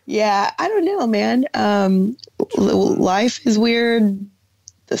 Yeah, I don't know, man. Life is weird.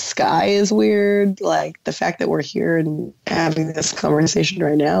 The sky is weird. Like, the fact that we're here and having this conversation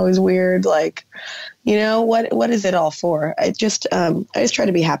right now is weird. Like, you know, what is it all for? I just try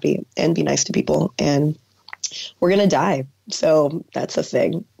to be happy and be nice to people, and we're going to die. So that's the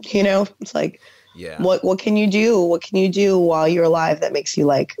thing, you know. It's like, what can you do? What can you do while you're alive that makes you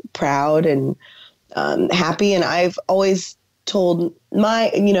like proud and happy? And I've always told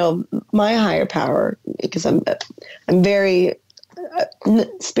my higher power, because I'm very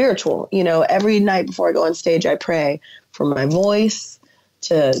spiritual, you know, every night before I go on stage, I pray for my voice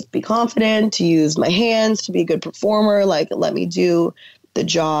to be confident, to use my hands, to be a good performer. Like, let me do the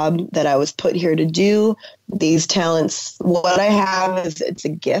job that I was put here to do. These talents, what I have it's a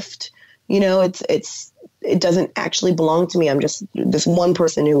gift, you know, it doesn't actually belong to me. I'm just this one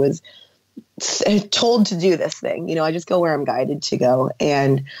person who was told to do this thing. You know, I just go where I'm guided to go.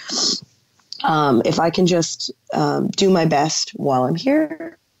 And if I can just do my best while I'm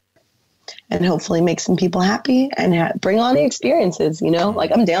here and hopefully make some people happy and bring on the experiences, you know,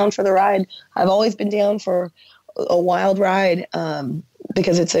 like, I'm down for the ride. I've always been down for a wild ride,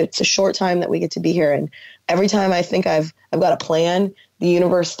 because it's a short time that we get to be here. And every time I think I've got a plan, the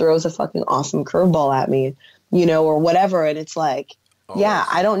universe throws a fucking awesome curveball at me, you know, or whatever. And it's like, yeah,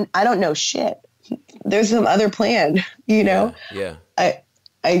 I don't know shit. There's some other plan, you know? Yeah.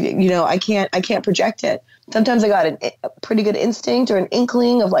 I can't project it. Sometimes I got a pretty good instinct or an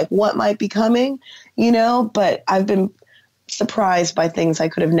inkling of like what might be coming, you know, but I've been surprised by things I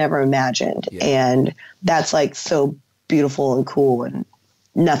could have never imagined. Yeah. And that's like so beautiful and cool, and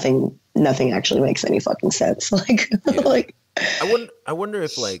nothing actually makes any fucking sense. Like, like, I wonder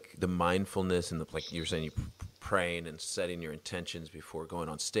if like the mindfulness and the, like you were saying, you praying and setting your intentions before going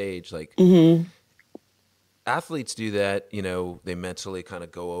on stage, like athletes do that, you know, they mentally kind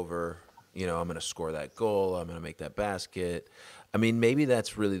of go over you know, I'm going to score that goal. I'm going to make that basket. I mean, maybe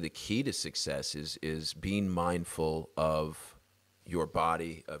that's really the key to success is being mindful of your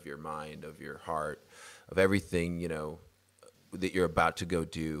body, of your mind, of your heart, of everything, you know, that you're about to go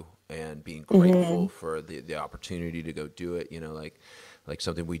do, and being grateful for the opportunity to go do it. You know, like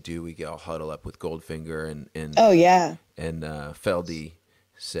something we do, we get all huddle up with Goldfinger and Oh yeah. and Feldy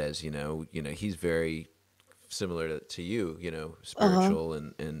says, you know, he's very similar to you, you know, spiritual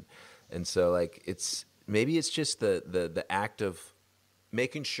and so like maybe it's just the act of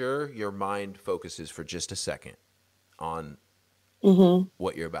making sure your mind focuses for just a second on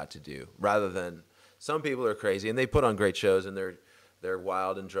what you're about to do, rather than some people are crazy and they put on great shows and they're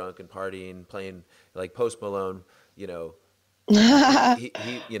wild and drunk and partying, playing like Post Malone, you know. he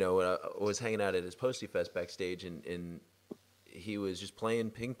you know, was hanging out at his Posty Fest backstage and he was just playing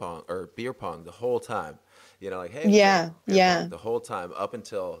ping pong or beer pong the whole time, you know, like, hey, beer pong the whole time up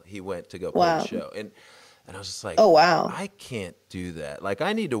until he went to go play the show. And I was just like, oh wow, I can't do that. Like,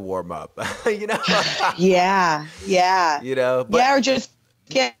 I need to warm up, you know? yeah. You know, but, yeah, or just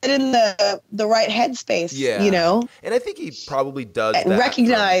get in the right headspace, you know? And I think he probably does and that.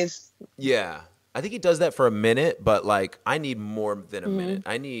 Recognize. I think he does that for a minute, but like, I need more than a minute.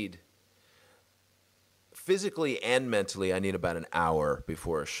 I need, physically and mentally, I need about an hour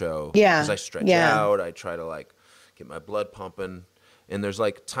before a show. Yeah. Because I stretch out. I try to like get my blood pumping. And there's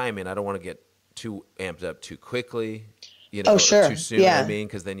like timing. I don't want to get too amped up too quickly, you know, or too soon, I mean,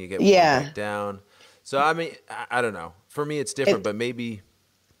 because then you get back down. So, I mean, I don't know. For me, it's different, but maybe.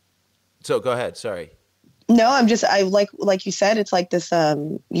 So go ahead. Sorry. No, I like you said, it's like this,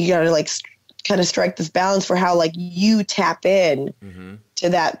 you got to like kind of strike this balance for how like you tap in to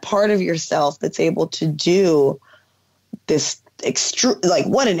that part of yourself that's able to do this like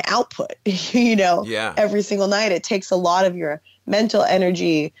what an output, you know, every single night. It takes a lot of your mental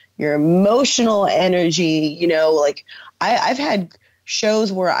energy, your emotional energy, you know, like I've had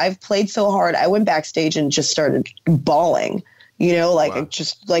shows where I've played so hard, I went backstage and just started bawling, you know, like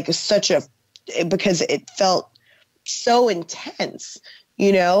just like because it felt so intense,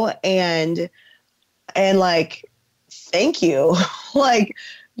 you know, and like, thank you, like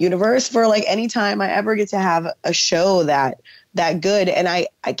universe, for like anytime I ever get to have a show that good. And I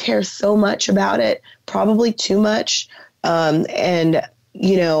care so much about it, probably too much. And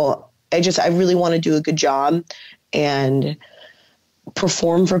you know, I really want to do a good job and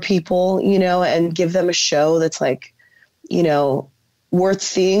perform for people, you know, and give them a show that's like, you know, worth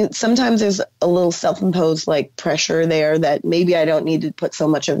seeing. Sometimes there's a little self-imposed like pressure there that maybe I don't need to put so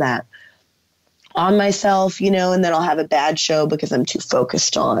much of that on myself, you know, and then I'll have a bad show because I'm too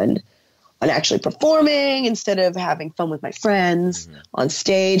focused on actually performing instead of having fun with my friends on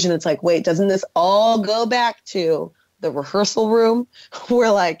stage. And it's like, wait, doesn't this all go back to the rehearsal room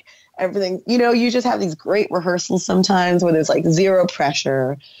where like everything, you know, you just have these great rehearsals sometimes where there's like zero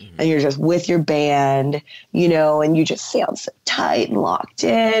pressure and you're just with your band, you know, and you just sound so tight and locked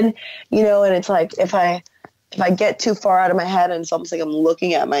in, you know, and it's like, if I get too far out of my head and it's almost like I'm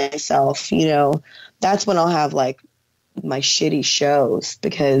looking at myself, you know, that's when I'll have like my shitty shows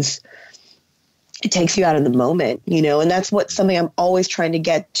because it takes you out of the moment, you know, and that's something I'm always trying to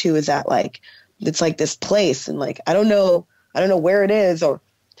get to, is that like, it's like this place, and like, I don't know where it is or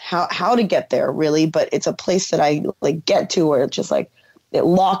how to get there really, but it's a place that I like get to where it's just like, it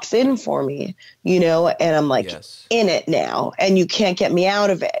locks in for me, you know, and I'm like in it now and you can't get me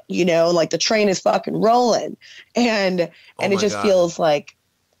out of it, you know, like the train is fucking rolling and it just feels like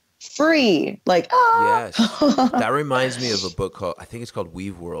free, like, yes. That reminds me of a book called, I think it's called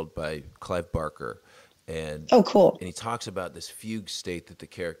Weave World by Clive Barker. And oh, cool. And he talks about this fugue state that the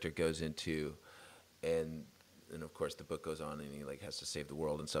character goes into, and of course the book goes on and he like has to save the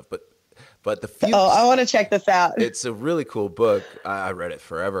world and stuff, but the fugue, I want to check this out. It's a really cool book. I read it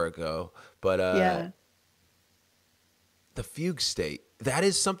forever ago, but the fugue state, that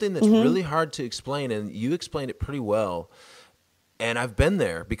is something that's really hard to explain, and you explained it pretty well. And I've been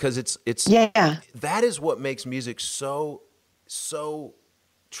there because it's that is what makes music so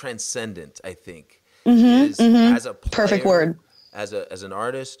transcendent, I think. As a player, perfect word. As an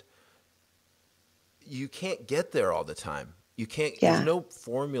artist, you can't get there all the time. You can't. There's no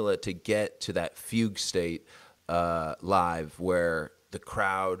formula to get to that fugue state live, where the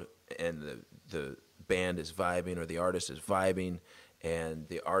crowd and the band is vibing, or the artist is vibing, and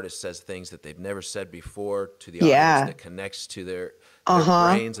the artist says things that they've never said before to the audience that connects to their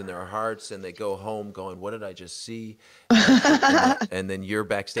brains and their hearts, and they go home going, "What did I just see?" And then you're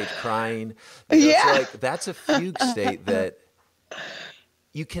backstage crying. It's like, that's a fugue state that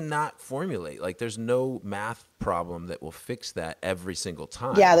you cannot formulate. Like, there's no math problem that will fix that every single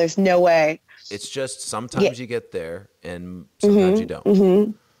time. Yeah, there's no way. It's just sometimes you get there and sometimes you don't.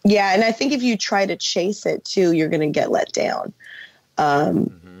 Mm-hmm. Yeah, and I think if you try to chase it too, you're going to get let down.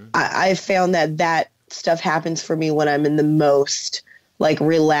 I found that stuff happens for me when I'm in the most like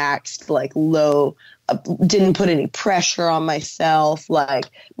relaxed, like low, didn't put any pressure on myself. Like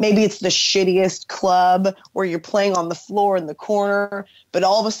maybe it's the shittiest club where you're playing on the floor in the corner, but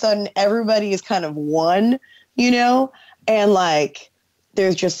all of a sudden everybody is kind of one, you know, and like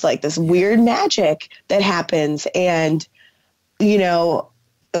there's just like this weird magic that happens. And, you know,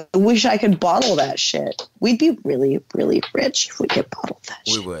 I wish I could bottle that shit. We'd be really, really rich if we could bottle that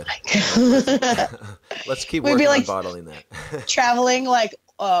shit. We would. Let's keep working on bottling that. Traveling like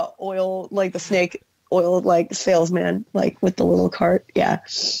oil, like the snake oil, like salesman, like with the little cart. Yeah.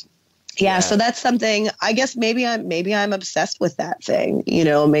 So that's something, I guess maybe I'm obsessed with that thing. You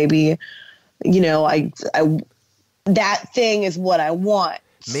know, maybe, you know, I that thing is what I want.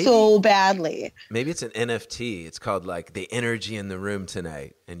 Maybe, so badly. Maybe it's an NFT. It's called like the energy in the room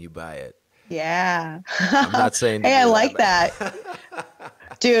tonight, and you buy it. Yeah. I'm not saying. Hey, I like that.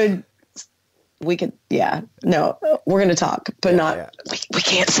 Dude, we could, no, we're going to talk, but we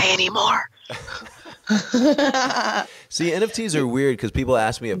can't say anymore. See, NFTs are weird because people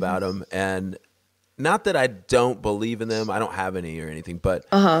ask me about them, and not that I don't believe in them. I don't have any or anything, but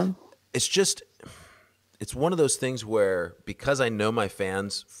it's just... It's one of those things where, because I know my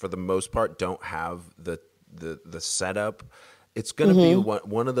fans for the most part don't have the setup, it's going to be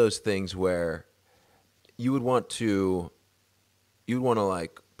one of those things where you would want to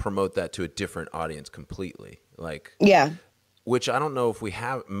like promote that to a different audience completely. Like, which I don't know if we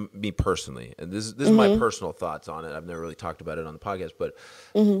have, me personally, and this is my personal thoughts on it. I've never really talked about it on the podcast, but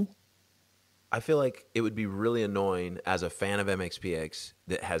I feel like it would be really annoying as a fan of MXPX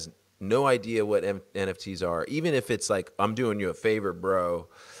that has no idea what NFTs are, even if it's like, I'm doing you a favor, bro.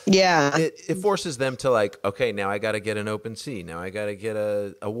 Yeah. It forces them to like, okay, now I got to get an OpenSea. Now I got to get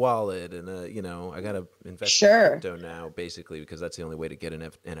a wallet and I got to invest in crypto now, basically, because that's the only way to get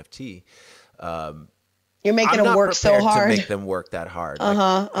an NFT. You're making them work so hard. To make them work that hard.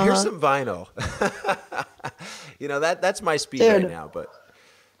 Like, here's some vinyl. That's my speed right now, but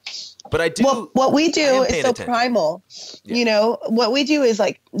I do. Well, what we do is so primal. Yeah. You know, what we do is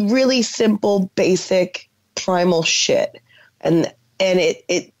like really simple, basic, primal shit, and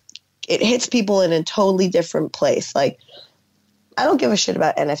it hits people in a totally different place. Like, I don't give a shit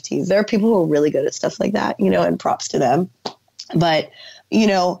about NFTs. There are people who are really good at stuff like that, you know, and props to them. But you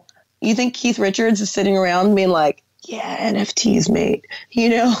know, you think Keith Richards is sitting around being like, "Yeah, NFTs, mate," you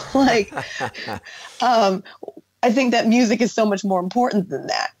know, like, I think that music is so much more important than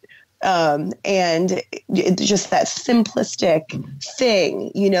that. And it's just that simplistic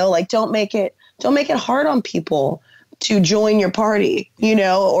thing, you know, like don't make it hard on people to join your party, you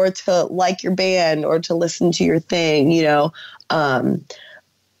know, or to like your band or to listen to your thing, you know,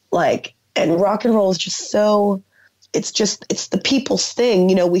 like, and rock and roll is just so, it's the people's thing,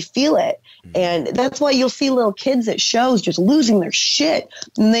 you know, we feel it. And that's why you'll see little kids at shows just losing their shit,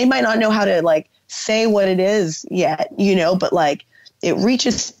 and they might not know how to like say what it is yet, you know, but like, it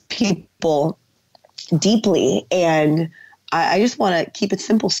reaches people deeply, and I just want to keep it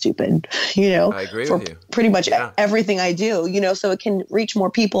simple, stupid, you know, I agree with you. Pretty much everything I do, you know, so it can reach more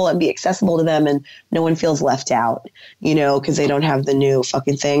people and be accessible to them, and no one feels left out, you know, because they don't have the new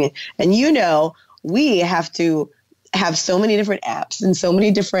fucking thing. And, you know, we have to have so many different apps and so many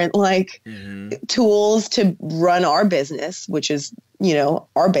different like tools to run our business, which is, you know,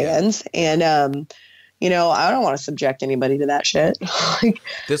 our bands. And, you know, I don't want to subject anybody to that shit. Like,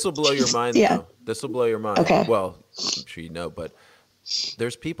 this will blow your mind, though. This will blow your mind. Okay. Well, I'm sure you know, but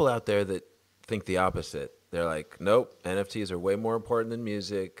there's people out there that think the opposite. They're like, nope, NFTs are way more important than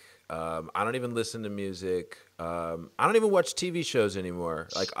music. I don't even listen to music. I don't even watch TV shows anymore.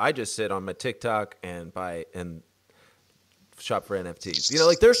 Like, I just sit on my TikTok and buy and shop for NFTs. You know,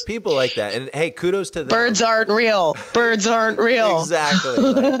 like, there's people like that, and hey, kudos to them. Birds aren't real. Birds aren't real. Exactly.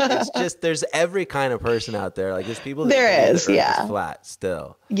 Like, it's just, there's every kind of person out there. Like, there's people that there is, flat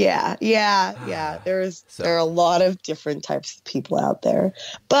still. Yeah. There are a lot of different types of people out there.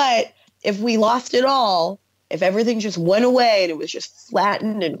 But if we lost it all, if everything just went away and it was just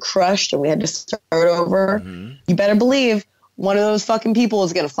flattened and crushed and we had to start over, you better believe one of those fucking people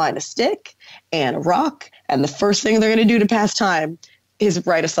is going to find a stick and a rock, and the first thing they're going to do to pass time is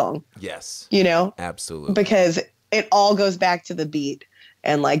write a song. Yes. You know? Absolutely. Because it all goes back to the beat,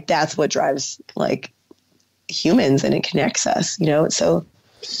 and like that's what drives like humans, and it connects us, you know? So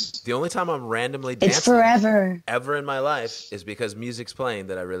The only time I'm randomly It's dancing forever. ever in my life is because music's playing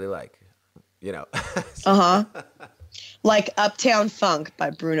that I really like. You know. Like Uptown Funk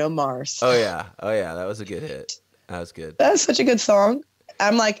by Bruno Mars. Oh yeah, that was a good hit. That was good. That's such a good song.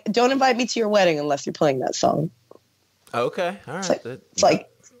 I'm like, don't invite me to your wedding unless you're playing that song. Okay, all right. It's like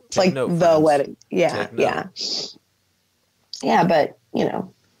the wedding. Yeah, yeah. But you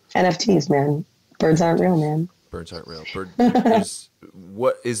know, NFTs, man. Birds aren't real, man. Birds aren't real.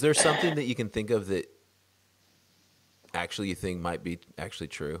 What is there something that you can think of that actually you think might be actually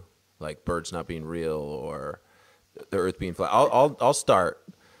true, like birds not being real or the Earth being flat? I'll start.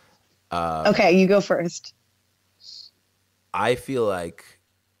 Okay, you go first. I feel like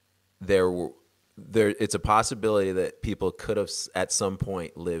it's a possibility that people could have at some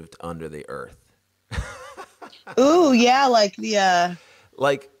point lived under the earth. Ooh, yeah, like the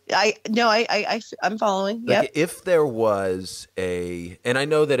like I'm following. Like yep. If there was and I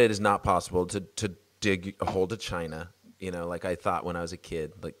know that it is not possible to dig a hole to China, you know, like I thought when I was a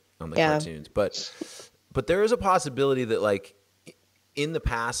kid, like on the cartoons, but there is a possibility that like in the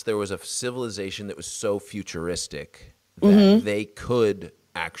past there was a civilization that was so futuristic that they could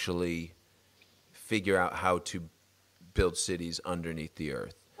actually figure out how to build cities underneath the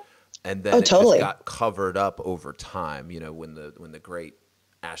earth, and then it just got covered up over time. You know, when the great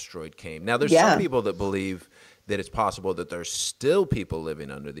asteroid came. Now, there's some people that believe that it's possible that there's still people living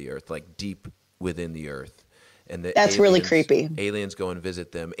under the earth, like deep within the earth, and that's really creepy. Aliens go and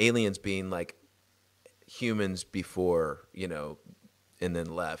visit them. Aliens being like humans before, you know, and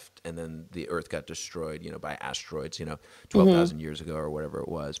then left, and then the earth got destroyed, you know, by asteroids, you know, 12,000 years ago or whatever it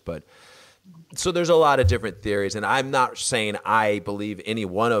was. But so there's a lot of different theories, and I'm not saying I believe any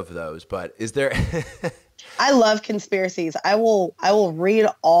one of those, but is there I love conspiracies. I will read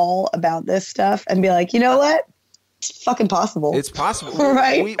all about this stuff and be like, you know what? It's fucking possible. It's possible.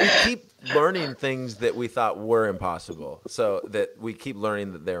 Right? We keep learning things that we thought were impossible, so that we keep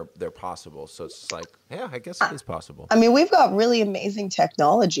learning that they're possible. So it's just like, yeah, I guess it is possible. I mean, we've got really amazing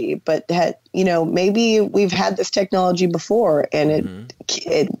technology, but you know, maybe we've had this technology before and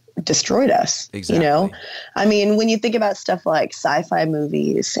it destroyed us. Exactly. You know, I mean, when you think about stuff like sci-fi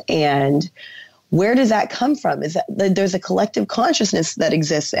movies, and where does that come from? Is that there's a collective consciousness that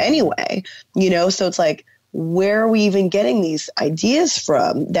exists anyway, you know? So it's like, where are we even getting these ideas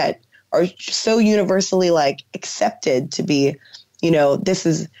from that are so universally like accepted to be, you know, this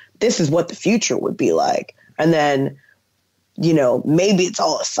is what the future would be like. And then, you know, maybe it's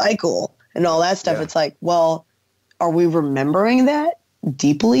all a cycle and all that stuff. Yeah. It's like, well, are we remembering that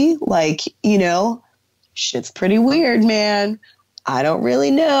deeply? Like, you know, shit's pretty weird, man. I don't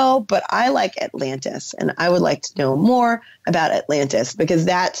really know, but I like Atlantis, and I would like to know more about Atlantis, because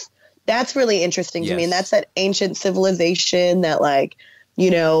that's really interesting to me. And that's that ancient civilization that, like,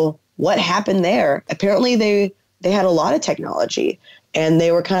 you know, what happened there? Apparently they had a lot of technology and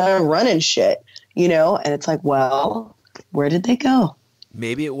they were kind of running shit, you know, and it's like, well, where did they go?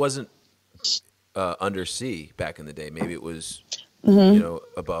 Maybe it wasn't undersea back in the day. Maybe it was, you know,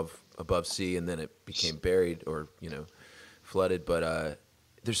 above sea, and then it became buried or, you know, flooded. But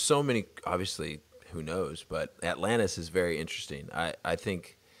there's so many, obviously, who knows, but Atlantis is very interesting. I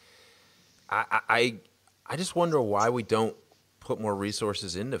think I just wonder why we don't put more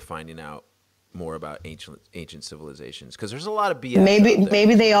resources into finding out more about ancient civilizations, because there's a lot of BS.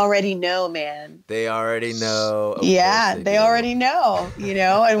 Maybe they already know, man. They already know. Yeah, they already know, you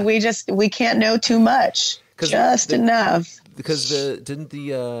know, and we can't know too much, just enough. Because didn't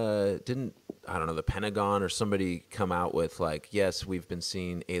I don't know, the Pentagon or somebody come out with like, yes, we've been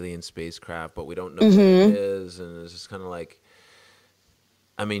seeing alien spacecraft, but we don't know what it is, and it's just kind of like,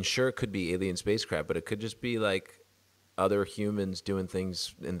 I mean, sure, it could be alien spacecraft, but it could just be like other humans doing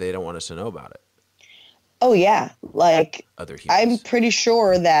things and they don't want us to know about it. Oh yeah, like other humans. I'm pretty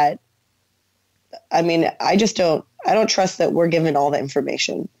sure that. I mean, I don't trust that we're given all the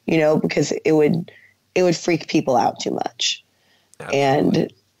information, you know, because it would freak people out too much. Absolutely.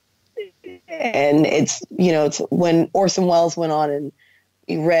 And it's, you know, it's when Orson Welles went on and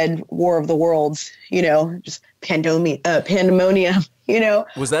he read War of the Worlds, you know, just pandemonium, you know.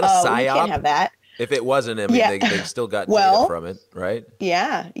 Was that a psyop? We can't have that. If it wasn't, I mean, they still got data from it, right?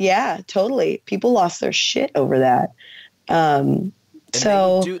 Yeah, totally. People lost their shit over that.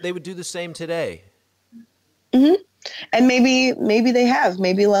 So they would do the same today. Mm-hmm. And maybe they have.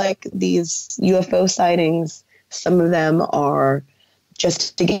 Maybe like these UFO sightings, some of them are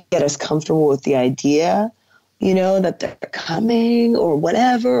just to get us comfortable with the idea, you know, that they're coming or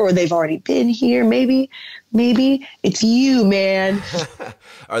whatever, or they've already been here. Maybe it's you, man.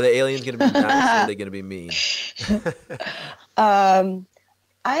 Are the aliens going to be nice, or are they going to be mean?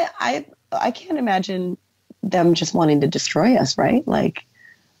 I can't imagine them just wanting to destroy us, right? Like,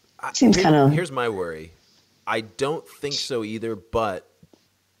 seems kind of. Here's my worry. I don't think so either, but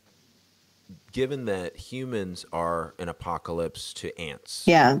given that humans are an apocalypse to ants,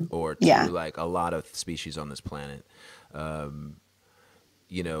 or to like a lot of species on this planet,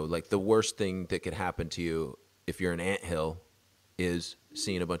 you know, like the worst thing that could happen to you if you're an anthill is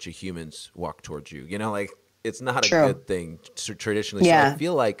seeing a bunch of humans walk towards you. You know, like it's not a good thing traditionally. So I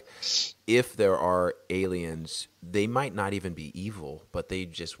feel like if there are aliens, they might not even be evil, but they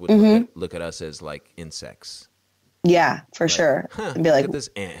just would look at us as like insects. Yeah, for sure. And be like, look at this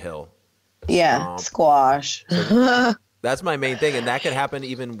anthill. Yeah, squash. So that's my main thing, and that could happen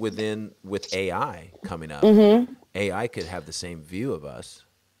even with AI coming up. AI could have the same view of us.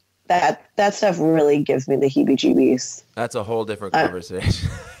 That stuff really gives me the heebie-jeebies. That's a whole different conversation.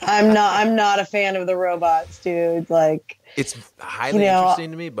 I'm not a fan of the robots, dude. Like, it's highly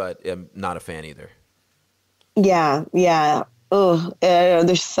interesting to me, but I'm not a fan either. Yeah. Oh,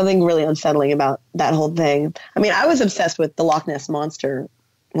 there's something really unsettling about that whole thing. I mean, I was obsessed with the Loch Ness Monster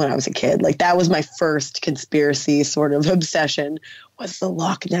when I was a kid. Like, that was my first conspiracy sort of obsession, was the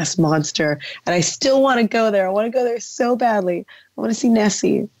Loch Ness Monster. And I still want to go there. I want to go there so badly. I want to see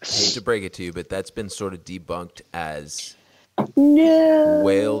Nessie. I hate to break it to you, but that's been sort of debunked as no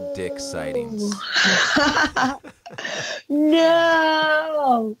whale dick sightings.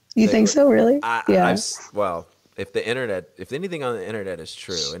 No. You think so, really? Well, if anything on the internet is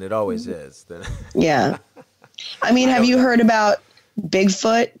true, and it always is, then yeah. I mean, have you heard about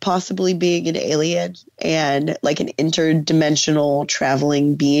Bigfoot possibly being an alien and like an interdimensional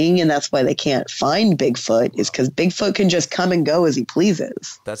traveling being, and that's why they can't find Bigfoot, is because Bigfoot can just come and go as he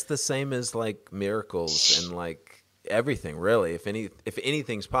pleases? That's the same as like miracles and like everything, really. If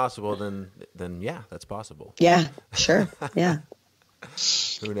anything's possible, then yeah, that's possible. Yeah, sure. Yeah.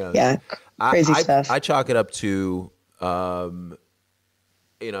 Who knows? Yeah, crazy stuff. I chalk it up to, you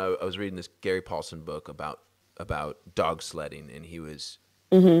know, I was reading this Gary Paulson book about dog sledding, and he was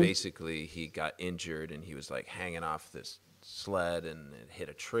basically, he got injured and he was like hanging off this sled and it hit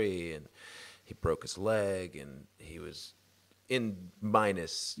a tree and he broke his leg, and he was in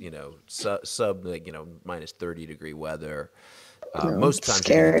minus, you know, sub like, you know, minus 30-degree weather. Most times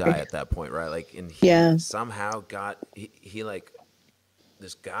he would die at that point, right? Like, and he somehow got he like,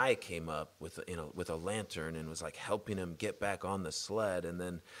 this guy came up with a lantern and was like helping him get back on the sled, and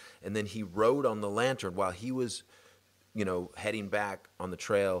then he rode on the lantern while he was, you know, heading back on the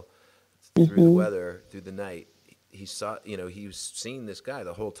trail through the weather, through the night. He saw, you know, he was seeing this guy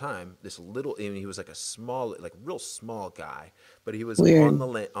the whole time. This little, I mean, he was like a small, like real small guy, but he was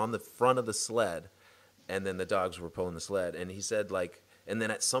on the front of the sled, and then the dogs were pulling the sled. And he said, like, and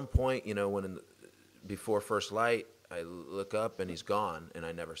then at some point, you know, before first light, I look up and he's gone, and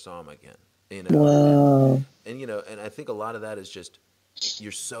I never saw him again. You know, Whoa. And you know, and I think a lot of that is just,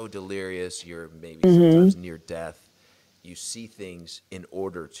 you're so delirious, you're maybe sometimes near death. You see things in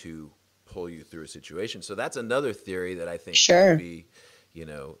order to pull you through a situation. So that's another theory that I think could be, you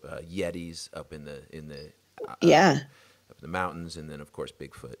know, Yetis up in the up in the mountains, and then of course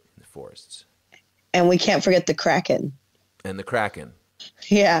Bigfoot in the forests. And we can't forget the Kraken. And the Kraken.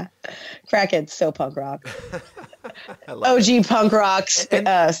 Yeah, Kraken's so punk rock. OG punk rock's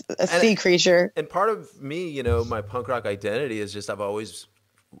a sea creature. And part of me, you know, my punk rock identity is just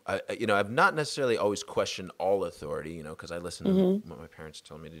I've not necessarily always questioned all authority, you know, because I listen to what my parents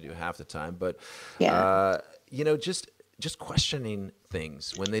told me to do half the time. But, you know, just questioning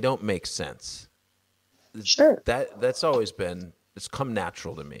things when they don't make sense. Sure. That's always been, it's come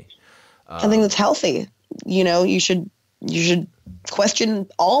natural to me. I think that's healthy. You know, you should question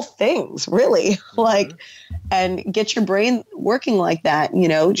all things, really, like, and get your brain working like that. You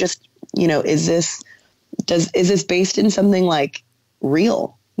know, just, you know, is this based in something like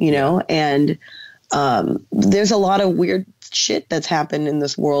real, you know? And there's a lot of weird shit that's happened in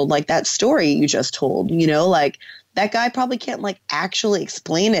this world, like that story you just told, you know, like that guy probably can't like actually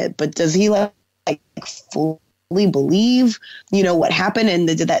explain it, but does he like fully believe, you know, what happened, and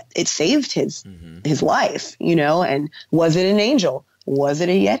that it saved his life, you know? And was it an angel? Was it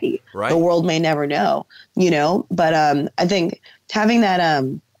a Yeti? Right. The world may never know, you know? But I think having that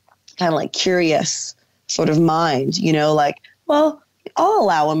kind of like curious sort of mind, you know, like, well, I'll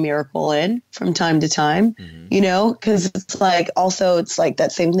allow a miracle in from time to time, you know, because it's like, also it's like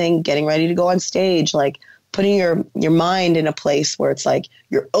that same thing, getting ready to go on stage, like putting your mind in a place where it's like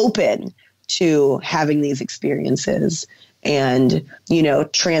you're open to having these experiences and, you know,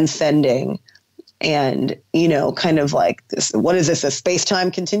 transcending and, you know, kind of like this, what is this, a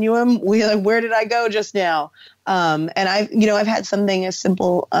space-time continuum? Where did I go just now? And I've had something as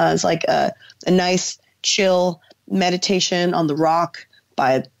simple as like a nice chill meditation on the rock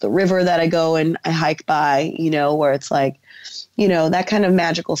by the river that I go and I hike by, where it's like, that kind of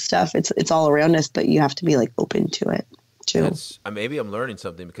magical stuff. It's all around us, but you have to be like open to it too. Maybe I'm learning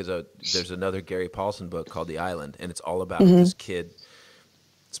something because there's another Gary Paulson book called The Island, and it's all about this kid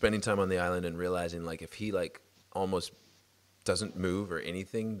spending time on the island and realizing like if he like almost doesn't move or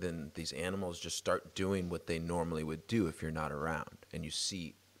anything, then these animals just start doing what they normally would do if you're not around, and you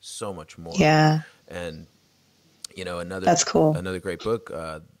see so much more. Yeah. And that's cool. Another great book,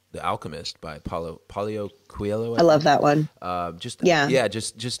 The Alchemist by Paulo Coelho. I love that one.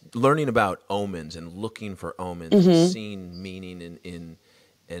 Just learning about omens and looking for omens, and seeing meaning in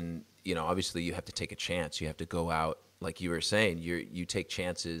obviously you have to take a chance. You have to go out, like you were saying, you take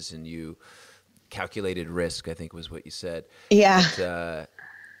chances and you calculated risk, I think was what you said. Yeah. But,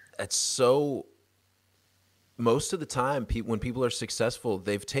 it's so. Most of the time, when people are successful,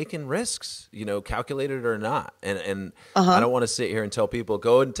 they've taken risks, calculated or not. And I don't want to sit here and tell people,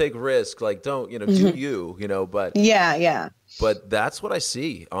 go and take risks. Like, don't, do you, but. Yeah. But that's what I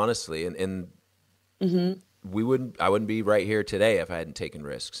see, honestly. And I wouldn't be right here today if I hadn't taken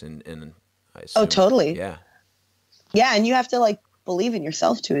risks. And I assume, totally. Yeah. Yeah. And you have to like believe in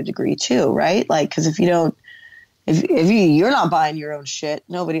yourself to a degree too, right? Like, because if you don't, if you're not buying your own shit,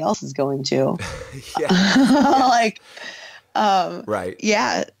 nobody else is going to. Like, right.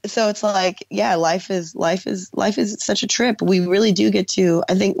 Yeah. So it's like, yeah, life is such a trip. We really do get to,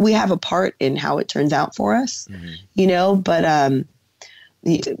 I think we have a part in how it turns out for us, but,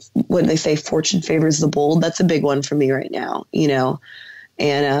 when they say fortune favors the bold, that's a big one for me right now,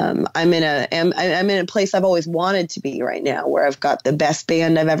 and, I'm in a place I've always wanted to be right now, where I've got the best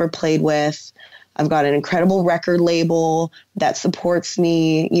band I've ever played with. I've got an incredible record label that supports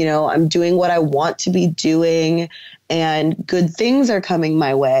me. I'm doing what I want to be doing, and good things are coming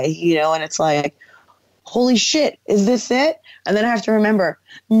my way, and it's like, holy shit, is this it? And then I have to remember,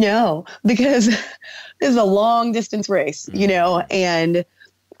 no, because this is a long distance race, and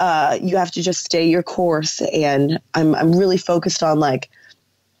you have to just stay your course. And I'm really focused on like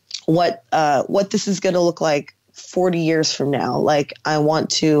what this is going to look like 40 years from now. Like I want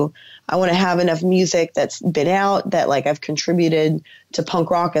to have enough music that's been out that like I've contributed to punk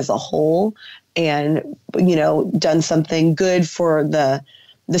rock as a whole, and, done something good for the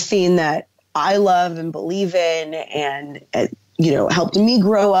scene that I love and believe in, and, helped me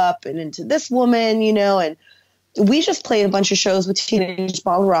grow up and into this woman, and we just played a bunch of shows with Teenage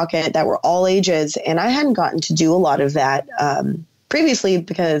Bottle Rocket that were all ages. And I hadn't gotten to do a lot of that, previously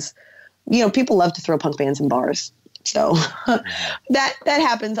because, people love to throw punk bands in bars. So that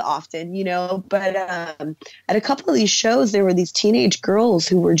happens often, but at a couple of these shows, there were these teenage girls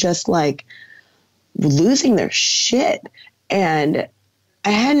who were just like losing their shit. And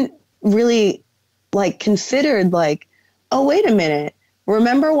I hadn't really like considered like, oh, wait a minute.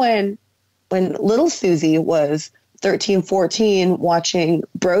 Remember when little Suzi was 13, 14 watching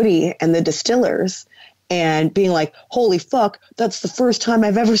Brody and the Distillers and being like, holy fuck, that's the first time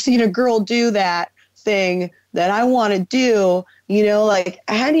I've ever seen a girl do that thing that I want to do, like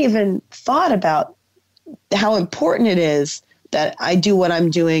I hadn't even thought about how important it is that I do what I'm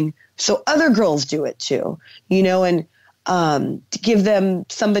doing so other girls do it too, and to give them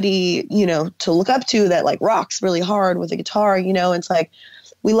somebody, to look up to that like rocks really hard with a guitar, it's like,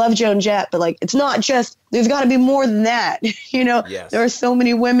 we love Joan Jett, but like, it's not just, there's got to be more than that. Yes. There are so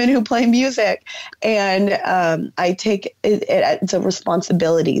many women who play music, and I take it's a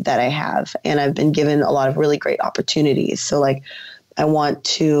responsibility that I have, and I've been given a lot of really great opportunities. So like, I want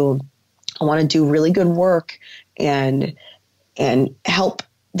to do really good work and help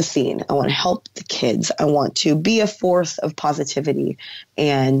the scene. I want to help the kids. I want to be a force of positivity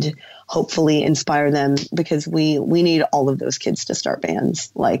and hopefully inspire them, because we need all of those kids to start bands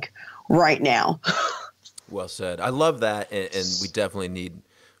like right now. Well said. I love that. And we definitely need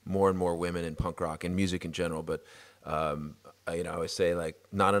more and more women in punk rock and music in general. But, I always say like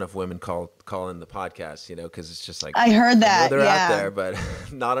not enough women call in the podcast, because it's just like, I heard that. They're out there, but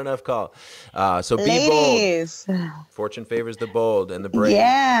not enough call. So Ladies. Be bold. Fortune favors the bold and the brave.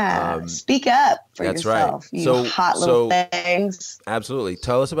 Yeah. Speak up for that's yourself. Right. You hot little things. Absolutely.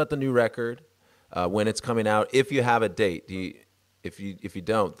 Tell us about the new record, when it's coming out, if you have a date. If you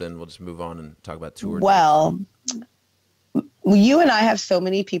don't, then we'll just move on and talk about tour. Well, you and I have so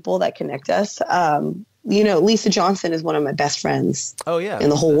many people that connect us. Lisa Johnson is one of my best friends. Oh yeah. In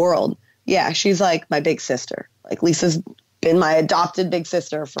the whole world. Yeah. She's like my big sister. Like Lisa's been my adopted big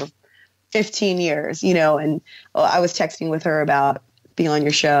sister for 15 years, and I was texting with her about being on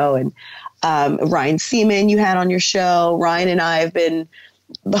your show, and Ryan Seaman you had on your show. Ryan and I have been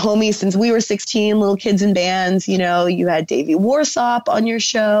the homies since we were 16, little kids in bands. You know, you had Davey Warsop on your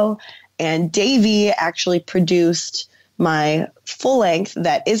show, and Davey actually produced my full length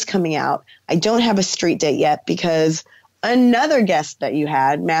that is coming out. I don't have a street date yet because another guest that you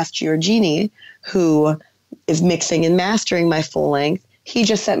had, Mass Giorgini, who is mixing and mastering my full length, he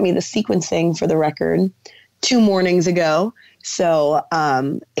just sent me the sequencing for the record 2 mornings ago. So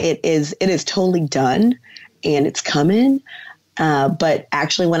it is totally done and it's coming. But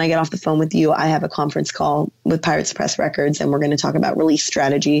actually, when I get off the phone with you, I have a conference call with Pirates Press Records, and we're going to talk about release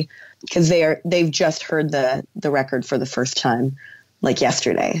strategy because they've just heard the record for the first time, like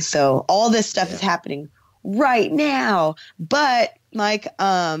yesterday. So all this stuff is happening right now. But Mike,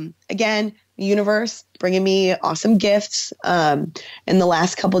 again, the universe bringing me awesome gifts. In the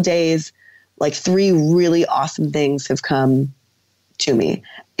last couple of days, like 3 really awesome things have come to me,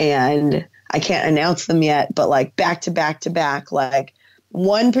 and I can't announce them yet, but like back to back to back, like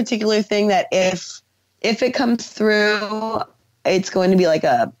one particular thing that if it comes through, it's going to be like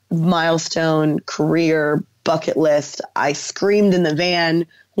a milestone career bucket list. I screamed in the van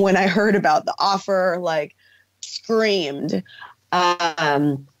when I heard about the offer, like screamed.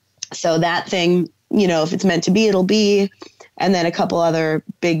 So that thing, you know, if it's meant to be, it'll be. And then a couple other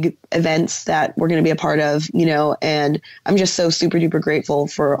big events that we're going to be a part of, you know, and I'm just so super duper grateful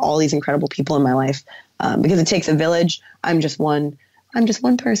for all these incredible people in my life, because it takes a village. I'm just one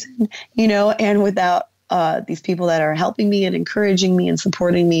person, you know, and without these people that are helping me and encouraging me and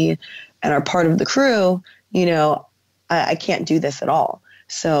supporting me and are part of the crew, you know, I can't do this at all.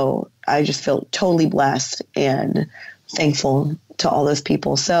 So I just feel totally blessed and thankful to all those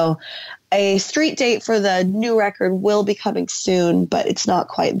people. So a street date for the new record will be coming soon, but it's not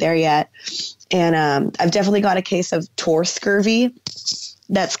quite there yet. And I've definitely got a case of tour scurvy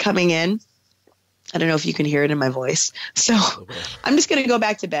that's coming in. I don't know if you can hear it in my voice. So I'm just going to go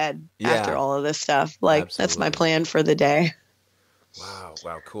back to bed after all of this stuff. Like, absolutely. That's my plan for the day.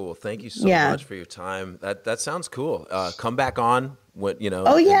 Wow, cool. Thank you so much for your time. That sounds cool. Come back on, what, you know,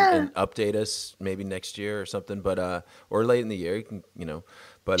 and update us maybe next year or something, but or late in the year, you can, you know.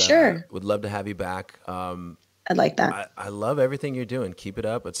 But sure, would love to have you back. I'd like that. I love everything you're doing. Keep it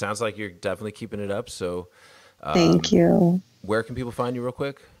up. It sounds like you're definitely keeping it up. So thank you. Where can people find you real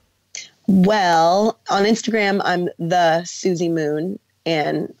quick? Well, on Instagram, I'm the Suzi Moon,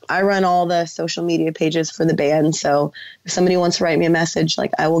 and I run all the social media pages for the band. So if somebody wants to write me a message,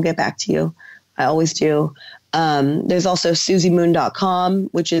 like, I will get back to you. I always do. There's also SuziMoon.com,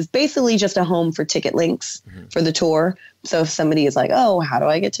 which is basically just a home for ticket links for the tour. So if somebody is like, oh, how do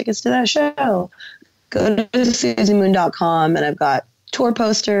I get tickets to that show? Go to SuziMoon.com, and I've got tour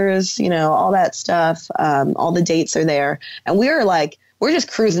posters, you know, all that stuff. All the dates are there. And we're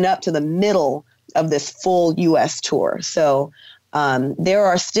just cruising up to the middle of this full U.S. tour. So there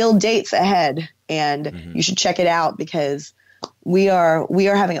are still dates ahead, and you should check it out because we are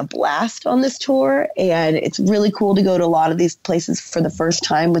having a blast on this tour, and it's really cool to go to a lot of these places for the first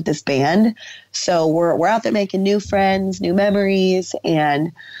time with this band. So we're out there making new friends, new memories,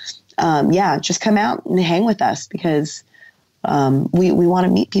 and just come out and hang with us because we want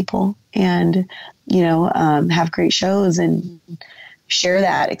to meet people and, you know, have great shows and share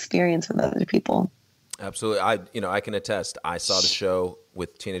that experience with other people. Absolutely. I can attest. I saw the show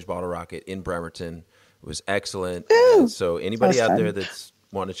with Teenage Bottle Rocket in Bremerton. It was excellent. So anybody out there that's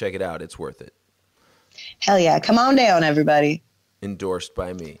wanting to check it out, it's worth it. Hell yeah. Come on down, everybody. Endorsed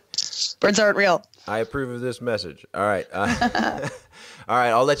by me. Birds aren't real. I approve of this message. All right. All right.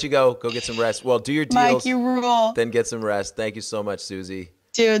 I'll let you go. Go get some rest. Well, do your deals. Mike, you rule. Then get some rest. Thank you so much, Suzi.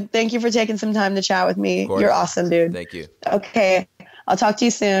 Dude, thank you for taking some time to chat with me. You're awesome, dude. Thank you. Okay. I'll talk to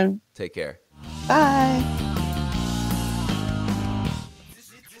you soon. Take care. Bye.